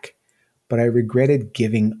back, but I regretted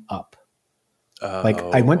giving up.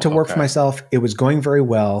 I went to work for myself. It was going very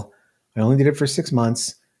well. I only did it for 6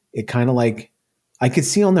 months. It kind of I could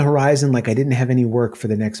see on the horizon, I didn't have any work for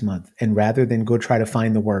the next month. And rather than go try to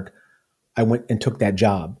find the work, I went and took that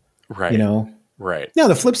job. Right. Right. Now,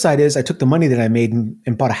 the flip side is I took the money that I made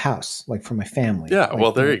and bought a house, for my family. Yeah.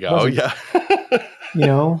 Well, there you go. Yeah.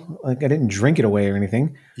 I didn't drink it away or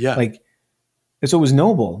anything. Yeah. So it was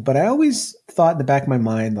noble. But I always thought in the back of my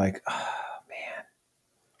mind, oh, man.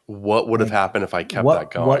 What would have happened if I kept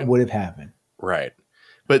that going? What would have happened? Right.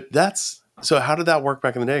 But so how did that work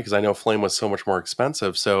back in the day? Because I know flame was so much more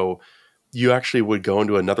expensive. So you actually would go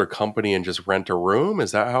into another company and just rent a room?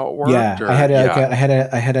 Is that how it worked? Yeah, Or, I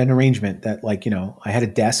had an arrangement that like, I had a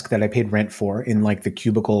desk that I paid rent for in like the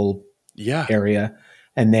cubicle yeah. area.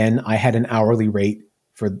 And then I had an hourly rate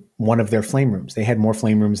for one of their flame rooms. They had more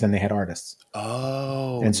flame rooms than they had artists.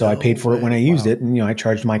 Oh, and so I paid for it when I used it. And, I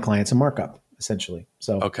charged my clients a markup essentially.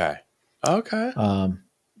 So, Okay.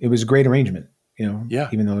 it was a great arrangement, Yeah.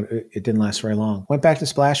 even though it didn't last very long. Went back to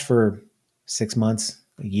Splash for 6 months,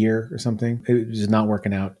 a year or something. It was not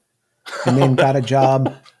working out. And then got a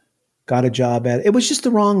job at, it was just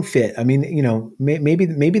the wrong fit. I mean, maybe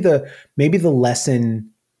the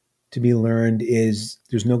lesson to be learned is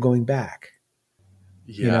there's no going back.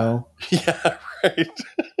 Yeah. Yeah, right.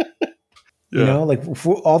 Like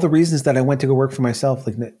for all the reasons that I went to go work for myself,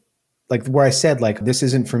 like where I said, like, this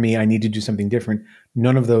isn't for me, I need to do something different.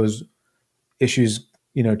 None of those issues,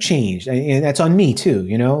 changed. And that's on me too,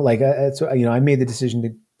 I made the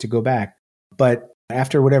decision to go back. But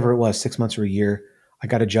after whatever it was, 6 months or a year, I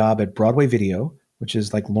got a job at Broadway Video, which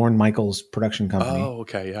is like Lorne Michaels' production company. Oh,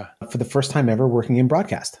 okay. Yeah. For the first time ever working in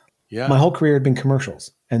broadcast. Yeah. My whole career had been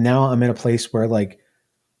commercials. And now I'm in a place where like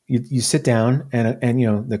you sit down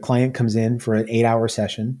and the client comes in for an 8-hour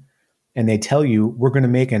session and they tell you, we're going to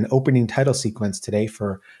make an opening title sequence today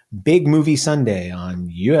for Big Movie Sunday on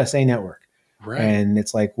USA Network. Right. And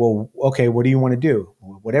it's like, well, okay, what do you want to do?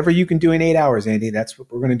 Whatever you can do in 8 hours, Andy, that's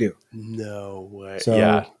what we're going to do. No way. So,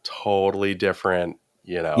 yeah. Totally different,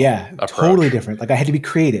 approach. Totally different. Like I had to be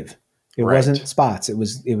creative. It Right. wasn't spots. It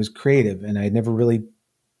was creative. And I had never really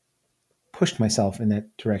pushed myself in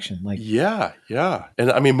that direction. Like, yeah.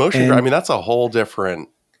 And I mean, that's a whole different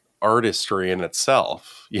artistry in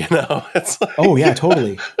itself, it's like, oh yeah,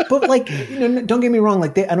 totally. But like, don't get me wrong.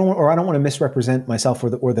 Like I don't want to misrepresent myself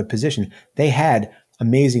or the position. They had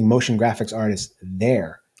amazing motion graphics artists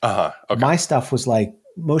there. Okay. My stuff was like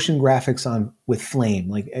motion graphics with flame,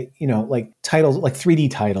 like titles, like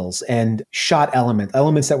 3D titles and shot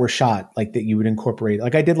elements that were shot, like that you would incorporate.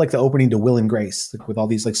 Like I did like the opening to Will and Grace, like, with all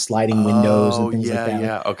these like sliding windows and things like that.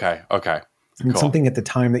 Yeah. Okay. And Cool. something at the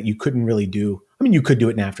time that you couldn't really do. I mean, you could do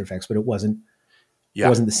it in After Effects, but it wasn't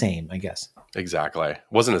the same, I guess. Exactly.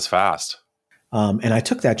 Wasn't as fast. And I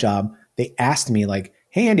took that job. They asked me like,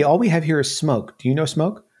 hey, Andy, all we have here is smoke. Do you know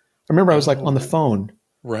smoke? I remember I was like on the phone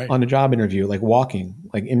on a job interview, like walking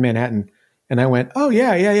like in Manhattan. And I went, oh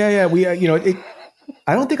yeah. We, I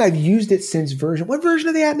don't think I've used it since what version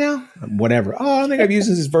are they at now? Whatever. Oh, I don't think I've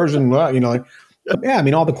used this version. Yeah, I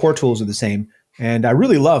mean, all the core tools are the same. And I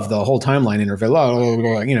really love the whole timeline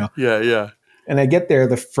interface, Yeah. And I get there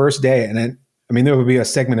the first day, and I mean, there will be a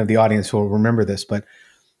segment of the audience who will remember this, but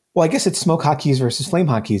I guess it's smoke hotkeys versus flame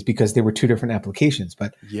hotkeys because they were two different applications.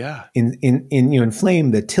 But yeah, in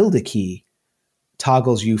flame, the tilde key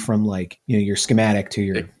toggles you from like your schematic to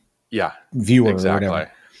your viewer or whatever.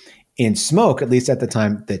 In smoke, at least at the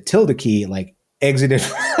time, the tilde key like exited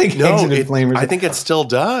flame. I think it still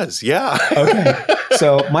does. Yeah. Okay.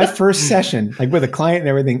 So my first session, like with a client and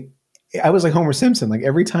everything, I was like Homer Simpson. Like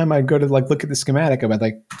every time I'd go to like look at the schematic, I would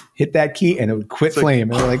like hit that key and it would quit flame.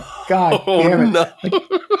 And they're like, God damn it. No.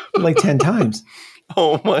 Like 10 times.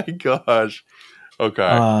 Oh my gosh.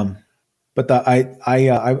 Okay. But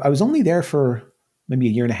I was only there for maybe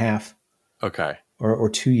a year and a half. Okay. Or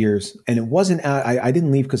 2 years. And it wasn't, I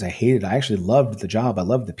didn't leave because I hated it. I actually loved the job. I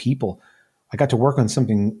loved the people. I got to work on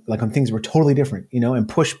something like on things that were totally different, and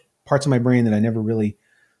push parts of my brain that I never really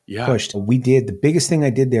pushed. The biggest thing I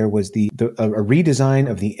did there was a redesign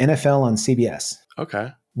of the NFL on CBS.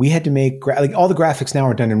 Okay. We had to make like all the graphics now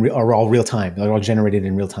are done are all real time. They're all generated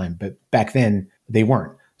in real time, but back then they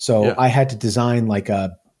weren't. So I had to design like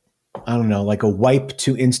a wipe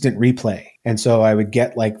to instant replay. And so I would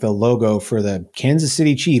get like the logo for the Kansas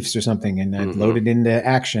City Chiefs or something, and I'd load it into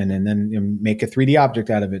Action and then make a 3D object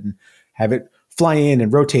out of it and have it fly in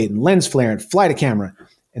and rotate and lens flare and fly to camera.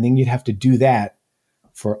 And then you'd have to do that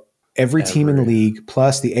for every team in the league,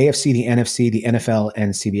 plus the AFC, the NFC, the NFL,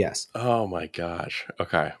 and CBS. Oh my gosh.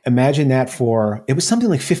 Okay. Imagine that it was something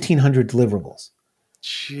like 1,500 deliverables.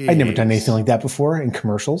 Jeez. I'd never done anything like that before in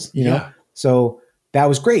commercials, you know? So that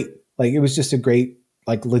was great. Like it was just a great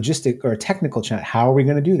like logistic or technical chat. How are we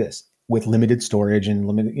going to do this with limited storage and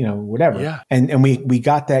limited, whatever. Yeah. And we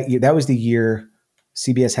got that year. That was the year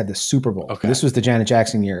CBS had the Super Bowl. Okay. This was the Janet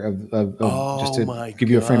Jackson year of just to give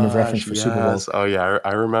you a frame of reference for Super Bowls. Oh yeah,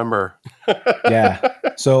 I remember. Yeah.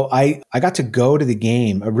 So I got to go to the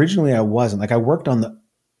game. Originally I wasn't. Like I worked on the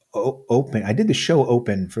open. I did the show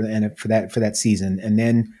open for that season, and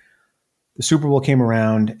then the Super Bowl came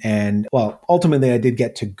around, and ultimately I did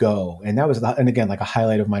get to go, and that was again like a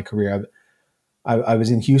highlight of my career. I was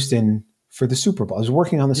in Houston for the Super Bowl. I was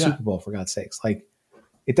working on the Yeah. Super Bowl, for God's sakes. Like,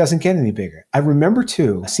 it doesn't get any bigger. I remember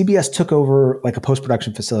too, CBS took over like a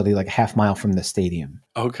post-production facility like a half mile from the stadium.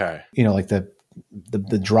 Okay. You know, like the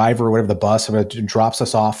driver or whatever, the bus or whatever, drops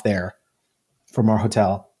us off there from our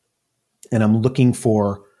hotel. And I'm looking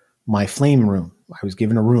for my flame room. I was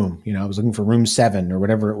given a room, you know, I was looking for room 7 or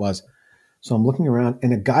whatever it was. So I'm looking around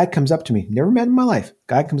and a guy comes up to me, never met in my life.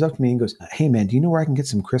 Guy comes up to me and goes, "Hey man, do you know where I can get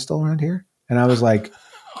some crystal around here?" And I was like,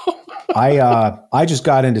 I just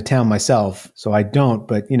got into town myself, so I don't,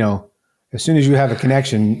 but you know, as soon as you have a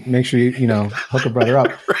connection, make sure you know, hook a brother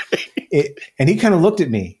up. Right. And he kind of looked at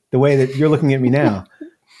me the way that you're looking at me now,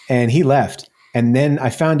 and he left. And then I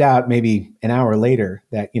found out maybe an hour later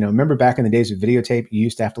that, you know, remember back in the days of videotape, you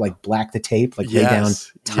used to have to like black the tape, like lay down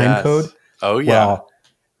time code. Oh yeah. Well,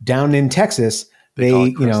 down in Texas, they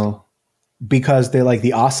you know, because they like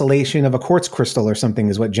the oscillation of a quartz crystal or something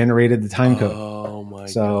is what generated the time code. Oh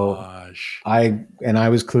my gosh. I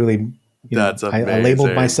was clearly, That's amazing. I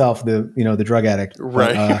labeled myself the drug addict.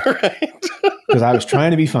 Right. Right. Because I was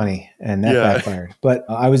trying to be funny and that backfired. But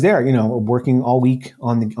I was there, you know, working all week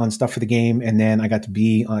on stuff for the game. And then I got to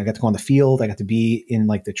go on the field. I got to be in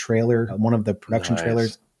like the trailer, one of the production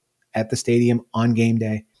trailers at the stadium on game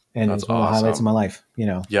day. And it was one of the highlights of my life, you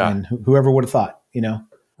know. Yeah. And whoever would have thought, you know.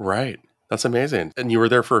 Right. That's amazing. And you were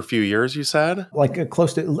there for a few years, you said? Like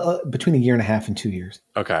close to between 1.5 years and 2 years.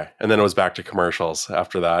 Okay. And then it was back to commercials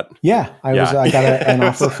after that. Yeah. I got an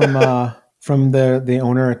offer from the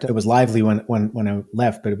owner. It was Lively when I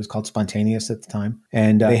left, but it was called Spontaneous at the time.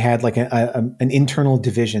 And they had like an internal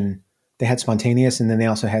division. They had Spontaneous, and then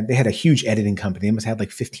they had a huge editing company. They must have had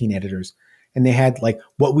like 15 editors. And they had like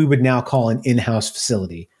what we would now call an in-house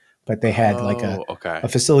facility. But they had like a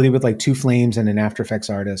facility with like 2 flames and an After Effects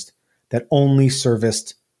artist that only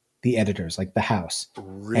serviced the editors, like the house.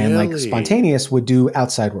 Really? And like Spontaneous would do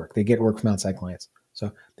outside work. They get work from outside clients.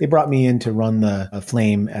 So they brought me in to run the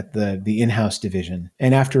flame at the in-house division.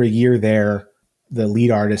 And after a year there, the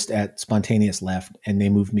lead artist at Spontaneous left and they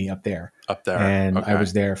moved me up there. And I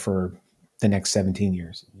was there for the next 17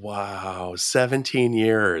 years. Wow. 17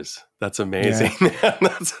 years. That's amazing. Yeah.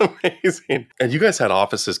 That's amazing. And you guys had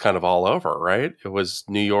offices kind of all over, right? It was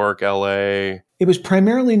New York, LA. It was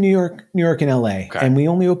primarily New York and LA. Okay. And we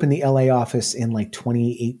only opened the LA office in like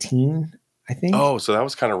 2018, I think. Oh, so that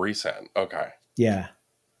was kind of recent. Okay. Yeah.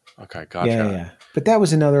 Okay. Gotcha. Yeah. But that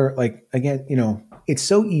was another, like, again, you know, it's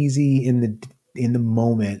so easy in the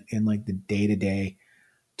moment, in like the day to day,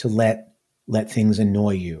 to let things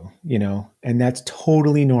annoy you, you know, and that's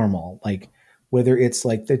totally normal. Like whether it's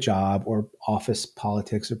like the job or office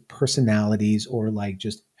politics or personalities or like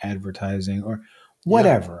just advertising or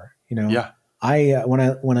whatever, you know. Yeah. When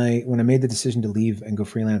I made the decision to leave and go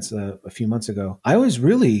freelance a few months ago, I was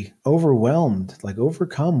really overwhelmed, like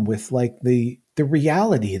overcome with like the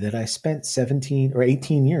reality that I spent 17 or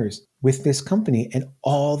 18 years with this company and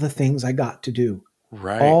all the things I got to do.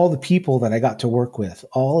 Right. All the people that I got to work with,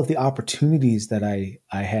 all of the opportunities that I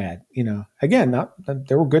had, you know, again,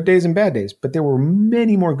 there were good days and bad days, but there were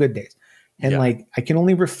many more good days. And like, I can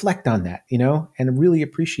only reflect on that, you know, and really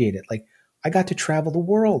appreciate it. Like I got to travel the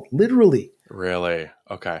world, literally. Really?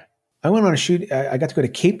 Okay. I went on a shoot. I got to go to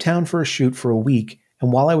Cape Town for a shoot for a week.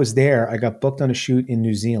 And while I was there, I got booked on a shoot in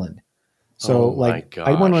New Zealand. So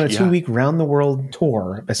I went on a 2-week round the world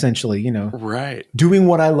tour, essentially, you know, doing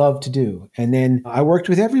what I love to do. And then I worked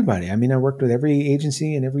with everybody. I mean, I worked with every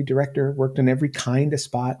agency and every director, worked on every kind of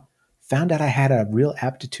spot, found out I had a real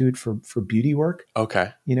aptitude for beauty work. Okay.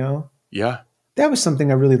 You know? Yeah. That was something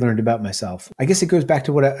I really learned about myself. I guess it goes back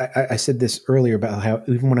to what I said this earlier about how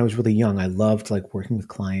even when I was really young, I loved like working with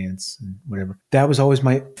clients and whatever. That was always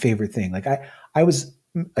my favorite thing. Like I was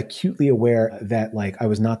acutely aware that like I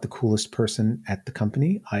was not the coolest person at the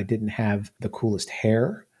company. I didn't have the coolest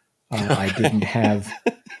hair. I didn't have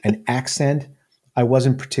an accent. I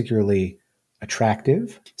wasn't particularly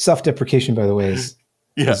attractive. Self-deprecation, by the way, is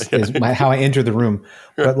how I enter the room.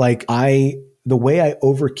 But like the way I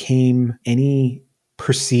overcame any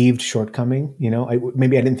perceived shortcoming, you know,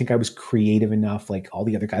 maybe I didn't think I was creative enough. Like all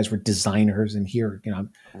the other guys were designers and here, you know,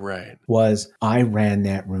 was I ran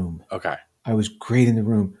that room. Okay. I was great in the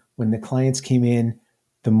room. When the clients came in,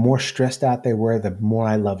 the more stressed out they were, the more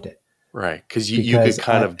I loved it. Right. Because you could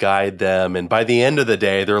kind of guide them. And by the end of the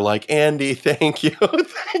day, they're like, Andy, thank you.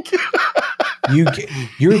 Thank you.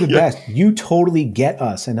 You're the best. You totally get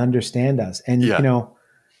us and understand us. And, you know,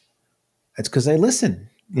 it's because I listen,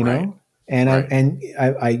 you know, and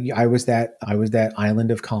I was that island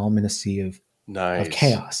of calm in a sea of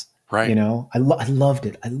chaos. Right. You know, I loved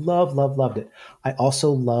it. I loved it. I also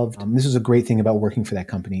loved, this was a great thing about working for that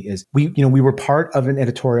company is we were part of an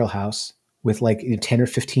editorial house with like 10 or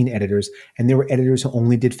 15 editors. And there were editors who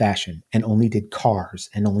only did fashion and only did cars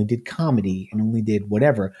and only did comedy and only did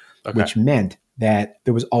whatever, which meant that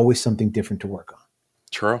there was always something different to work on.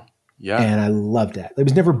 True. Yeah. And I loved that. I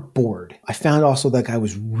was never bored. I found also that I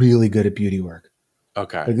was really good at beauty work.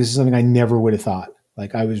 Okay. Like this is something I never would have thought.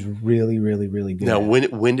 Like I was really, really, really good. Now,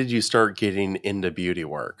 when did you start getting into beauty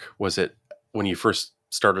work? Was it when you first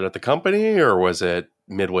started at the company, or was it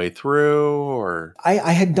midway through? Or I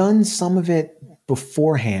had done some of it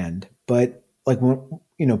beforehand, but like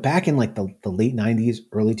when, back in like the late 90s,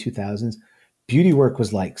 early 2000s, beauty work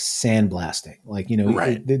was like sandblasting. Like,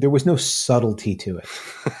 there was no subtlety to it.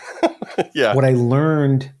 Yeah. What I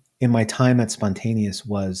learned in my time at Spontaneous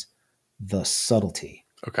was the subtlety.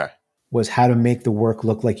 Okay. Was how to make the work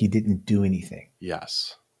look like you didn't do anything.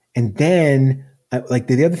 Yes. And then like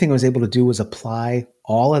the other thing I was able to do was apply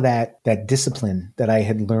all of that discipline that I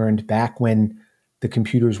had learned back when the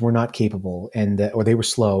computers were not capable or they were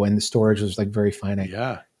slow and the storage was like very finite.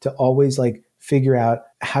 Yeah. To always like figure out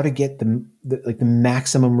how to get the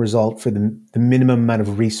maximum result for the minimum amount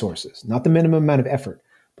of resources, not the minimum amount of effort,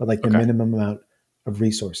 but like the minimum amount of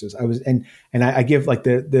resources. I give like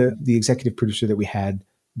the executive producer that we had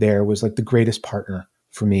there was like the greatest partner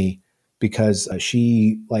for me because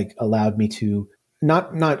she like allowed me to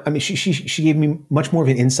she gave me much more of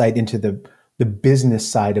an insight into the business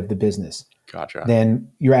side of the business. Gotcha. Than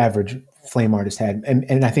your average flame artist had.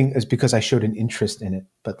 And I think it's because I showed an interest in it,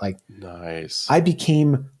 but like, nice. I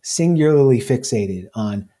became singularly fixated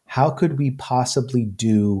on how could we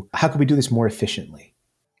do this more efficiently?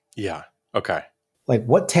 Yeah. Okay. Like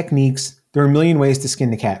what techniques, there are a million ways to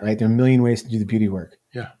skin the cat, right? There are a million ways to do the beauty work.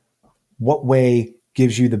 Yeah. What way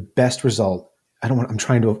gives you the best result? I'm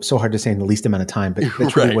trying so hard to say in the least amount of time, but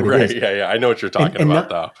that's really what it is. Yeah. I know what you're talking about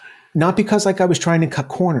though. Not because like I was trying to cut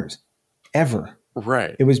corners ever.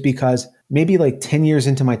 Right. It was because maybe like 10 years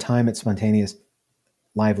into my time at Spontaneous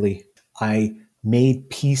Lively, I made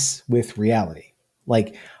peace with reality.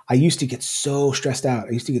 Like I used to get so stressed out.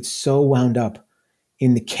 I used to get so wound up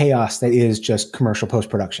in the chaos that is just commercial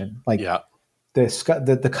post-production. Like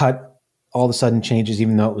the cut all of a sudden changes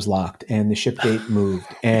even though it was locked and the ship date moved.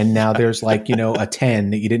 And now there's like, a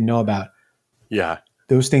 10 that you didn't know about. Yeah.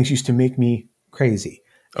 Those things used to make me crazy.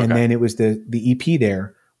 And then it was the EP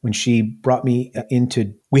there when she brought me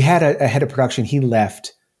we had a head of production. He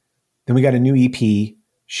left. Then we got a new EP.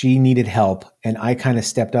 She needed help. And I kind of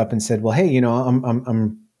stepped up and said, well, hey,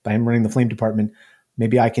 I'm running the flame department.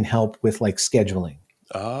 Maybe I can help with like scheduling.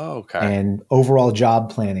 Oh, okay. And overall job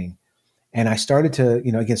planning. And I started to,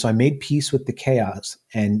 again, so I made peace with the chaos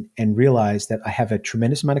and realized that I have a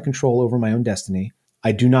tremendous amount of control over my own destiny.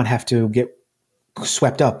 I do not have to get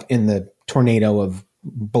swept up in the tornado of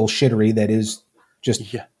bullshittery that is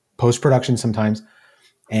just post-production sometimes.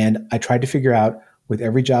 And I tried to figure out with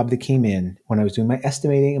every job that came in when I was doing my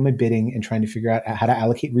estimating and my bidding and trying to figure out how to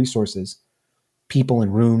allocate resources, people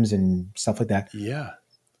and rooms and stuff like that. Yeah.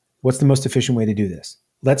 What's the most efficient way to do this?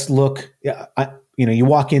 Let's look, you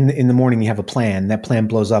walk in the morning, you have a plan. That plan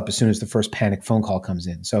blows up as soon as the first panic phone call comes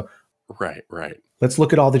in. So right. Let's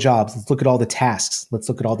look at all the jobs. Let's look at all the tasks. Let's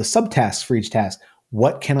look at all the subtasks for each task.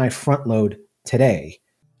 What can I front load today?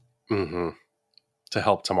 Mm-hmm. To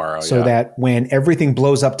help tomorrow. So that when everything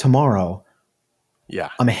blows up tomorrow,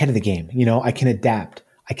 I'm ahead of the game. I can adapt.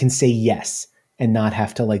 I can say yes and not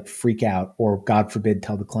have to like freak out or God forbid,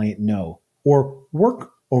 tell the client no or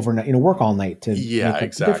work overnight, work all night to make exactly.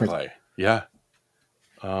 the difference. Yeah.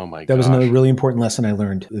 Oh my god. That was another really important lesson I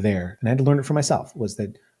learned there. And I had to learn it for myself was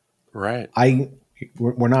that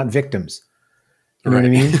we're not victims. You know what I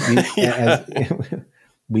mean?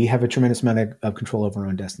 We have a tremendous amount of control over our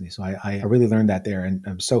own destiny. So I really learned that there and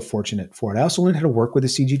I'm so fortunate for it. I also learned how to work with the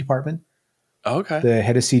CG department. Okay. The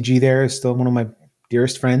head of CG there is still one of my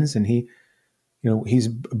dearest friends and he's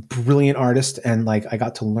a brilliant artist and like I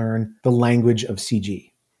got to learn the language of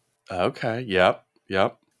CG. Okay. Yep.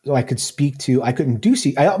 So I couldn't do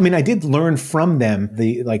CG. I did learn from them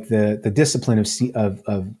the discipline of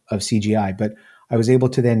CGI, but I was able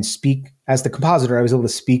to then speak as the compositor. I was able to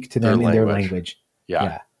speak to them in their language.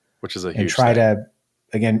 Yeah. Which is a huge and try thing. to,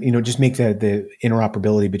 again, just make the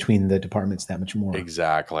interoperability between the departments that much more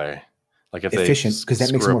like if efficient because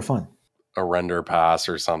that makes it more fun. A render pass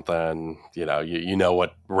or something, you know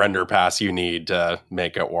what render pass you need to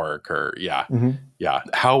make it work or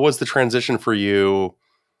How was the transition for you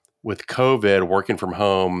with COVID, working from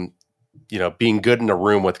home, being good in a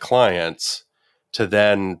room with clients to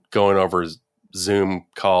then going over Zoom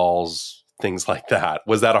calls, things like that?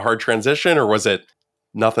 Was that a hard transition or was it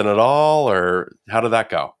nothing at all? Or how did that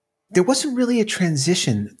go? there wasn't really a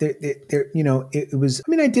transition. It was, I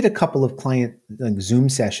mean, I did a couple of client like Zoom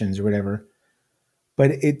sessions or whatever,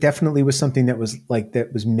 but it definitely was something that was like,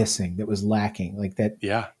 that was missing, that was lacking, like that.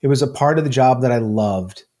 Yeah. It was a part of the job that I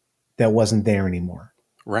loved that wasn't there anymore.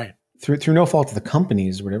 Right. Through no fault of the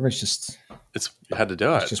companies or whatever. It's just, you had to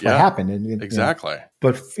do it. It's just what happened. And exactly.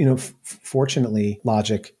 But fortunately,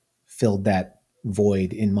 Logik filled that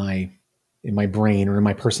void in my brain or in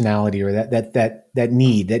my personality, or that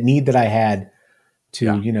need that I had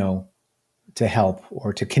to, to help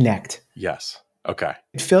or to connect. Yes. Okay.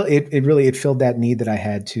 It filled that need that I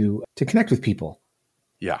had to connect with people.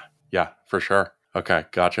 Yeah. Yeah, for sure. Okay.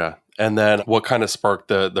 Gotcha. And then what kind of sparked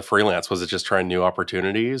the freelance? Was it just trying new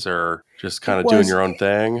opportunities or just kind of doing your own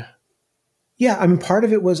thing? Yeah. I mean, part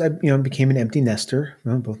of it was I became an empty nester.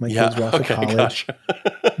 Both my kids were off to college. Gotcha.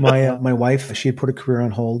 My wife, she had put a career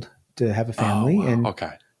on hold to have a family, and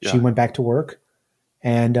she went back to work.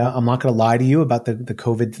 And I'm not going to lie to you about the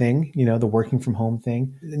COVID thing, the working from home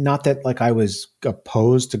thing. Not that like I was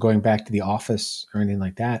opposed to going back to the office or anything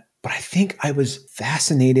like that, but I think I was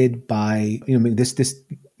fascinated by, I'm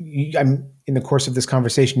in the course of this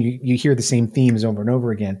conversation, you hear the same themes over and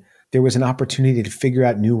over again. There was an opportunity to figure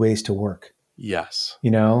out new ways to work. Yes.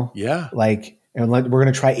 Yeah. Like, and we're going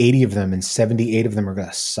to try 80 of them and 78 of them are going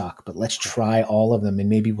to suck, but let's try all of them and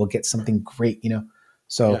maybe we'll get something great,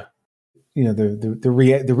 So,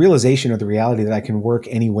 the realization or the reality that I can work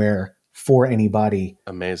anywhere for anybody.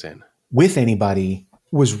 Amazing. With anybody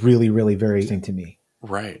was really, really very interesting to me.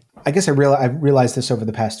 Right. I guess I realized this over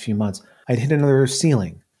the past few months. I'd hit another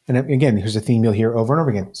ceiling. And again, here's a theme you'll hear over and over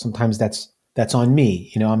again. Sometimes that's on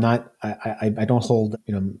me. I'm not, I don't hold,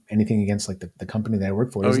 anything against like the company that I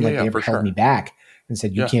work for. It isn't like they ever held me back and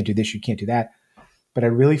said, you can't do this, you can't do that. But I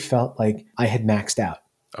really felt like I had maxed out.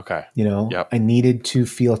 Okay. I needed to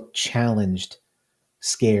feel challenged,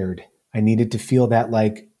 scared. I needed to feel that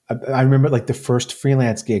like, I remember like the first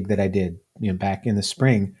freelance gig that I did, back in the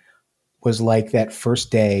spring was like that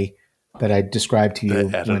first day that I described to you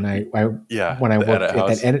when I worked at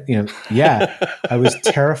that edit, I was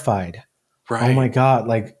terrified. Right. Oh my God.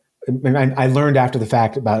 Like I learned after the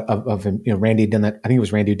fact about Randy had done that. I think it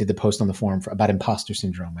was Randy who did the post on the forum about imposter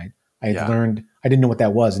syndrome. I had learned, I didn't know what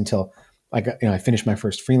that was until I finished my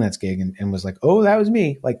first freelance gig and was like, oh, that was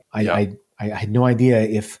me. Like I had no idea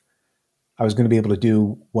if I was going to be able to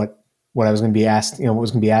do what I was going to be asked, what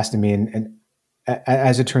was going to be asked of me. And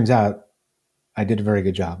as it turns out, I did a very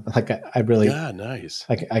good job. Like I really, nice.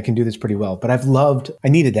 Like I can do this pretty well, but I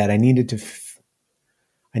needed that. I needed to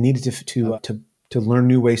learn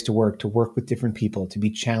new ways to work with different people, to be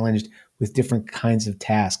challenged with different kinds of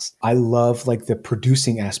tasks. I love like the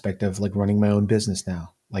producing aspect of like running my own business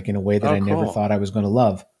now, like in a way that I never thought I was going to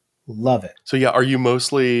love it. So yeah, are you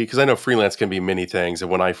mostly, because I know freelance can be many things. And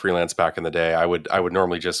when I freelanced back in the day, I would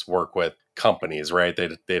normally just work with companies, right?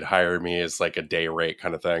 They'd hire me as like a day rate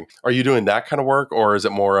kind of thing. Are you doing that kind of work, or is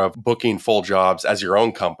it more of booking full jobs as your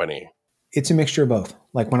own company? It's a mixture of both.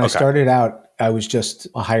 Like when I started out, I was just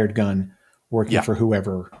a hired gun working for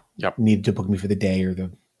whoever needed to book me for the day or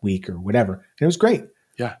the week or whatever. And it was great.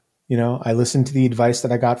 Yeah. I listened to the advice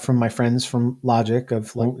that I got from my friends from Logik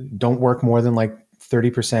of like, don't work more than like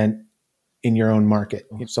 30% in your own market.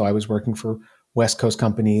 So I was working for West Coast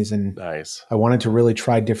companies and I wanted to really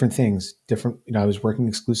try different things. I was working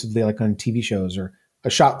exclusively like on TV shows or a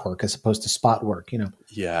shot work as opposed to spot work,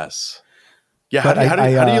 Yes. Yeah.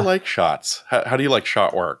 How do you like shots? How do you like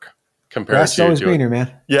shot work compared grass to? Always greener, man.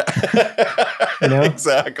 Yeah.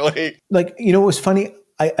 Exactly. Like, it was funny.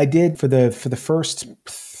 I did for the first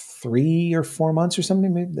 3 or 4 months or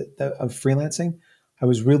something maybe of freelancing, I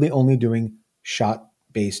was really only doing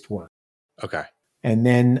shot-based work. Okay. And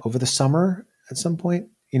then over the summer at some point,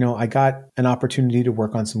 I got an opportunity to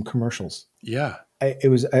work on some commercials. Yeah. It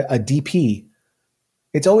was a DP.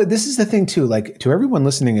 This is the thing too, like to everyone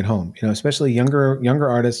listening at home, especially younger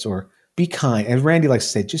artists, or be kind. As Randy likes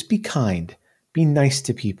to say, just be kind, be nice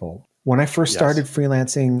to people. When I first started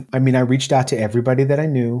freelancing, I reached out to everybody that I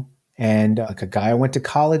knew, and like a guy I went to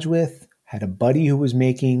college with had a buddy who was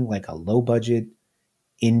making like a low budget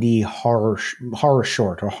indie horror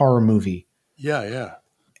short or horror movie. Yeah. Yeah.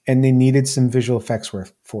 And they needed some visual effects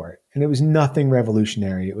work for it. And it was nothing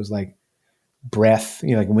revolutionary. It was like breath,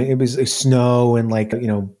 like it was snow and like,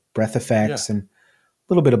 breath effects and a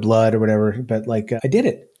little bit of blood or whatever. But like I did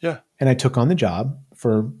it. Yeah. And I took on the job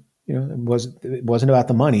for, it wasn't about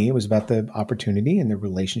the money. It was about the opportunity and the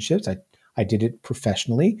relationships. I did it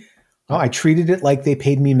professionally. I treated it like they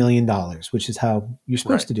paid me $1 million, which is how you're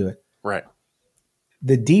supposed to do it. Right.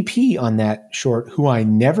 The DP on that short, who I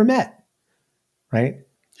never met, right?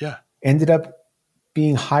 Yeah. Ended up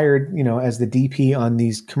being hired, as the DP on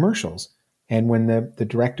these commercials. And when the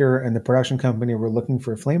director and the production company were looking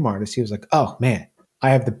for a flame artist, he was like, oh man, I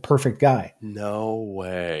have the perfect guy. No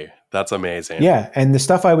way. That's amazing. Yeah. And the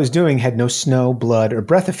stuff I was doing had no snow, blood, or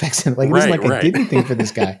breath effects in it. Like, it wasn't like I did anything for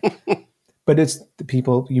this guy. But it's the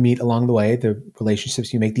people you meet along the way, the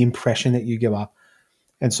relationships you make, the impression that you give off.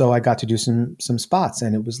 And so I got to do some spots.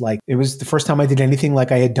 And it was the first time I did anything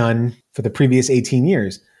like I had done for the previous 18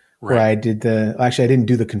 years. Where I did actually, I didn't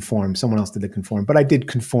do the conform. Someone else did the conform. But I did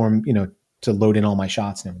conform, to load in all my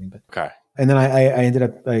shots and everything. But okay. And then I ended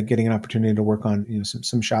up getting an opportunity to work on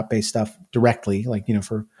some shop-based stuff directly,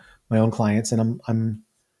 for my own clients, and I'm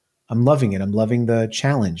loving it. I'm loving the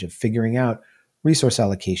challenge of figuring out resource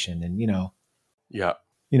allocation, and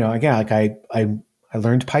again, like I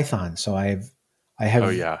learned Python, so I have oh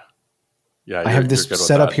yeah. Yeah, I have this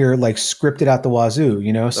setup here, like scripted out the wazoo,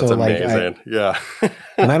 That's so amazing. Yeah.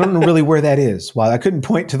 and I don't know really where that is. Well, I couldn't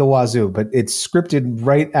point to the wazoo, but it's scripted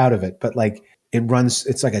right out of it. But like it runs,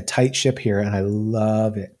 it's like a tight ship here, and I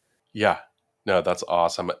love it. Yeah. No, that's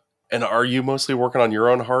awesome. And are you mostly working on your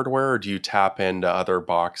own hardware, or do you tap into other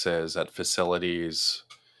boxes at facilities?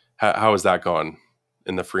 How is that going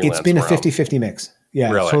in the freelance It's been realm? A 50-50 mix. Yeah,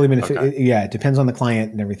 Really? It's totally been Okay. it depends on the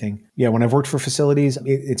client and everything. Yeah, when I've worked for facilities,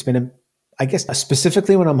 it's been I guess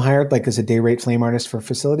specifically when I'm hired like as a day rate flame artist for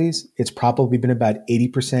facilities, it's probably been about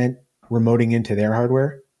 80% remoting into their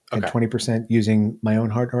hardware and 20% using my own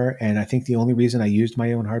hardware. And I think the only reason I used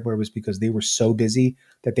my own hardware was because they were so busy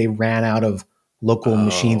that they ran out of local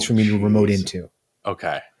machines for me to remote into.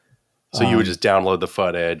 Okay. So you would just download the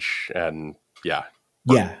footage and yeah.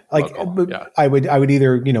 Like I would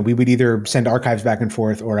either, we would either send archives back and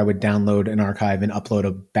forth, or I would download an archive and upload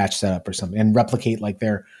a batch setup or something and replicate like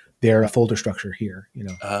their folder structure here,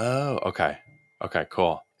 Oh, okay. Okay,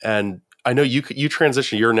 cool. And I know you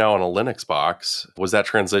transitioned, you're now on a Linux box. Was that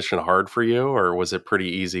transition hard for you, or was it pretty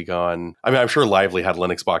easy going? I mean, I'm sure Lively had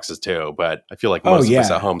Linux boxes too, but I feel like most of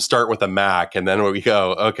us at home start with a Mac, and then we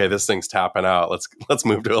go, okay, this thing's tapping out. Let's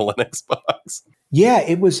move to a Linux box. Yeah,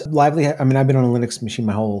 it was Lively. I mean, I've been on a Linux machine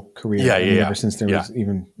my whole career. Yeah. Ever since there was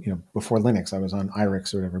even, before Linux, I was on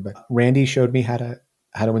IRIX or whatever. But Randy showed me how to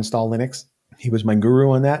install Linux. He was my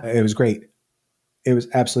guru on that. It was great. It was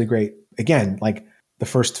absolutely great. Again, like the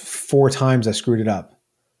first 4 times I screwed it up,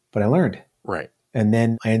 but I learned. Right. And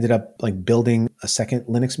then I ended up like building a second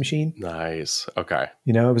Linux machine. Nice. Okay.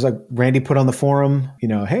 It was like Randy put on the forum,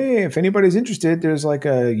 hey, if anybody's interested, there's like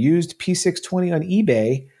a used P620 on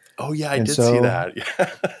eBay. Oh yeah, I did see that.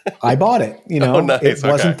 I bought it. Oh, nice. It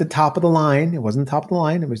wasn't the top of the line. It wasn't the top of the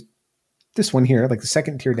line. It was this one here, like the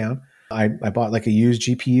second tier down. I bought like a used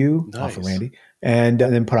GPU off of Randy, and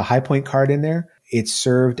then put a high point card in there. It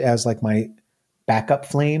served as like my backup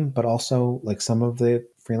flame, but also like some of the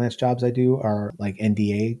freelance jobs I do are like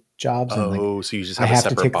NDA jobs. Oh, and so you just I have a have to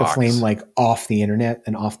separate take box. the flame like off the internet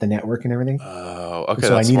and off the network and everything. Oh, okay. And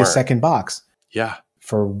so I need smart. a second box. Yeah.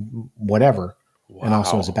 For whatever. Wow. And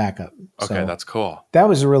also as a backup. Okay, so that's cool. That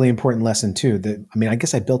was a really important lesson too. I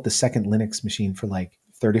guess I built the second Linux machine for like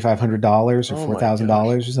 $3,500 or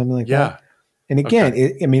 $4,000 or something like that. And again,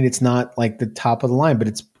 it's not like the top of the line, but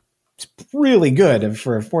it's really good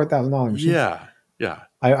for a $4,000 machine. Yeah.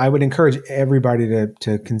 I would encourage everybody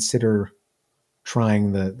to consider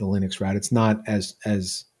trying the Linux route. It's not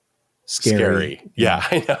as scary. Yeah,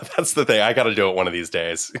 I know. That's the thing. I got to do it one of these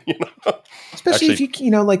days. Especially if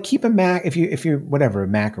you like keep a Mac, if you whatever,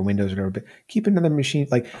 Mac or Windows or whatever, but keep another machine,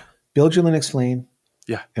 like build your Linux flame.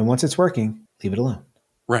 Yeah. And once it's working, leave it alone.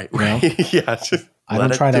 Right. Yeah. I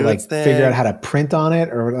don't try to like figure out how to print on it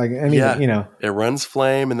or like anything, It runs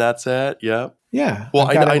flame and that's it. Yep. Yeah. Well,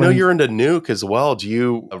 I know you're into Nuke as well. Do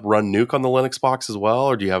you run Nuke on the Linux box as well?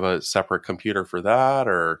 Or do you have a separate computer for that?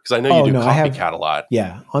 Or because I know you do Copycat a lot.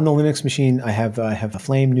 Yeah. On the Linux machine, I have a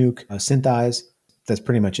Flame Nuke, a Synthize. That's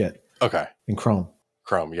pretty much it. Okay. In Chrome.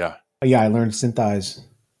 Yeah. Yeah. I learned Synthize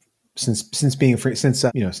since being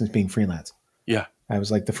freelance. Yeah. I was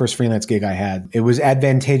like the first freelance gig I had. It was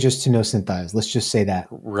advantageous to know Synthize. Let's just say that.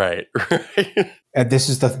 Right. And this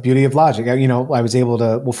is the beauty of Logic. I was able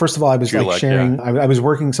to, well, first of all, I was sharing, I was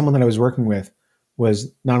working, someone that I was working with was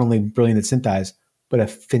not only brilliant at Synthize, but a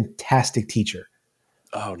fantastic teacher.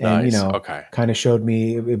 Oh, nice. And, kind of showed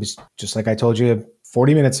me, it was just like I told you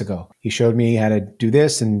 40 minutes ago. He showed me how to do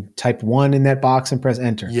this and type 1 in that box and press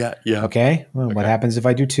enter. Yeah. Okay. Well, what happens if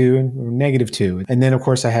I do 2 and -2? And then of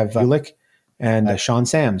course I have Logik and Sean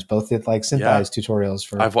Sams, both did like Synthize tutorials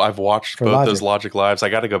for. I've watched both Logic. those Logic Lives. I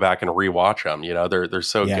got to go back and rewatch them. They're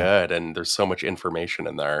so good, and there's so much information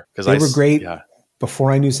in there. Because they were great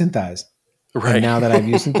before I knew Synthize. Right. And now that I've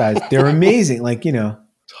used Synthize, they're amazing. Like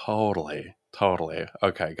Totally. Totally.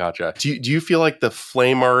 Okay, gotcha. Do you feel like the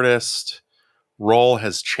flame artist role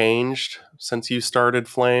has changed since you started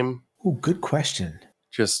Flame? Oh, good question.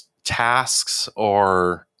 Just tasks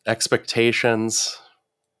or expectations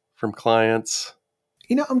from clients?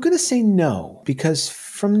 I'm going to say no, because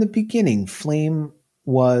from the beginning, Flame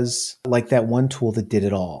was like that one tool that did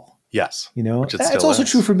it all. Yes. Which it It's still also is.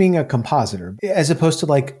 true for being a compositor, as opposed to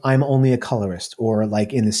like, I'm only a colorist, or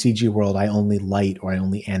like in the CG world, I only light, or I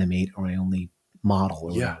only animate, or I only model,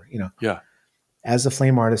 or whatever, Yeah. As a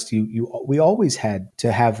flame artist, we always had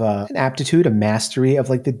to have an aptitude, a mastery of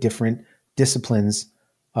like the different disciplines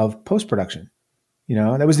of post-production.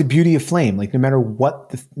 That was the beauty of Flame. Like no matter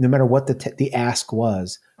what the ask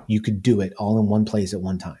was, you could do it all in one place at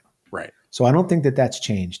one time. Right. So I don't think that that's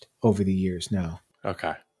changed over the years. No.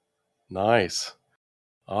 Okay. Nice.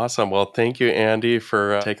 Awesome. Well, thank you, Andy,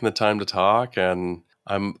 for taking the time to talk. And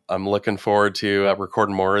I'm looking forward to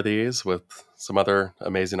recording more of these with some other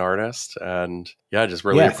amazing artists. And yeah, just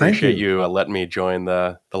really appreciate you letting me join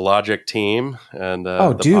the Logik team. And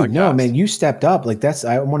oh, the dude, podcast. no, man, you stepped up. Like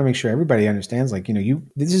I want to make sure everybody understands. Like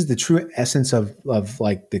this is the true essence of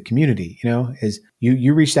like the community. Is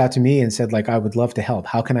you reached out to me and said like, I would love to help.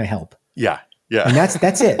 How can I help? Yeah. And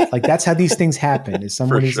that's it. Like that's how these things happen. Is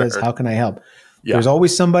someone who says, how can I help? Yeah. There's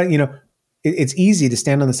always somebody, it's easy to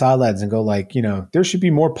stand on the sidelines and go like, there should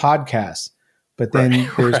be more podcasts. But then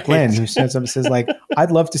there's Glenn who says like, I'd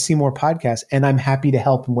love to see more podcasts and I'm happy to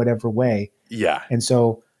help in whatever way. Yeah. And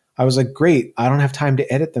so I was like, great. I don't have time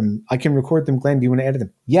to edit them. I can record them. Glenn, do you want to edit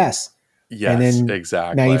them? Yes. Yes, and then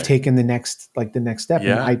exactly. Now you've taken the next step.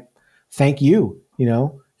 Yeah. And I thank you, You're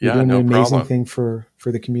doing an amazing thing for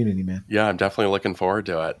the community, man. Yeah, I'm definitely looking forward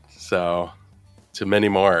to it. So to many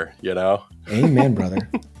more, Amen, brother.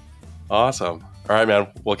 Awesome. All right, man.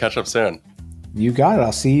 We'll catch up soon. You got it.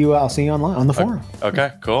 I'll see you online on the forum.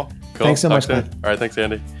 Okay, cool. Thanks so much, man. All right, thanks,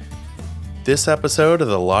 Andy. This episode of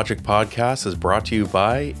the Logik Podcast is brought to you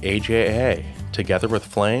by AJA, together with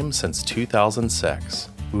Flame since 2006.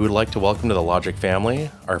 We would like to welcome to the Logik family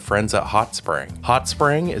our friends at Hot Spring. Hot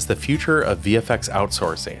Spring is the future of VFX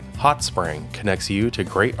outsourcing. Hot Spring connects you to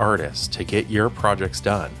great artists to get your projects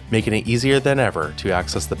done, making it easier than ever to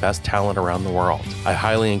access the best talent around the world. I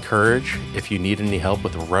highly encourage, if you need any help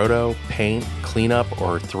with roto, paint, cleanup,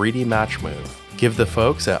 or 3D match move, give the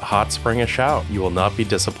folks at Hot Spring a shout. You will not be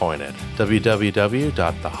disappointed.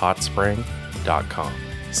 www.thehotspring.com.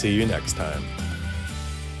 See you next time.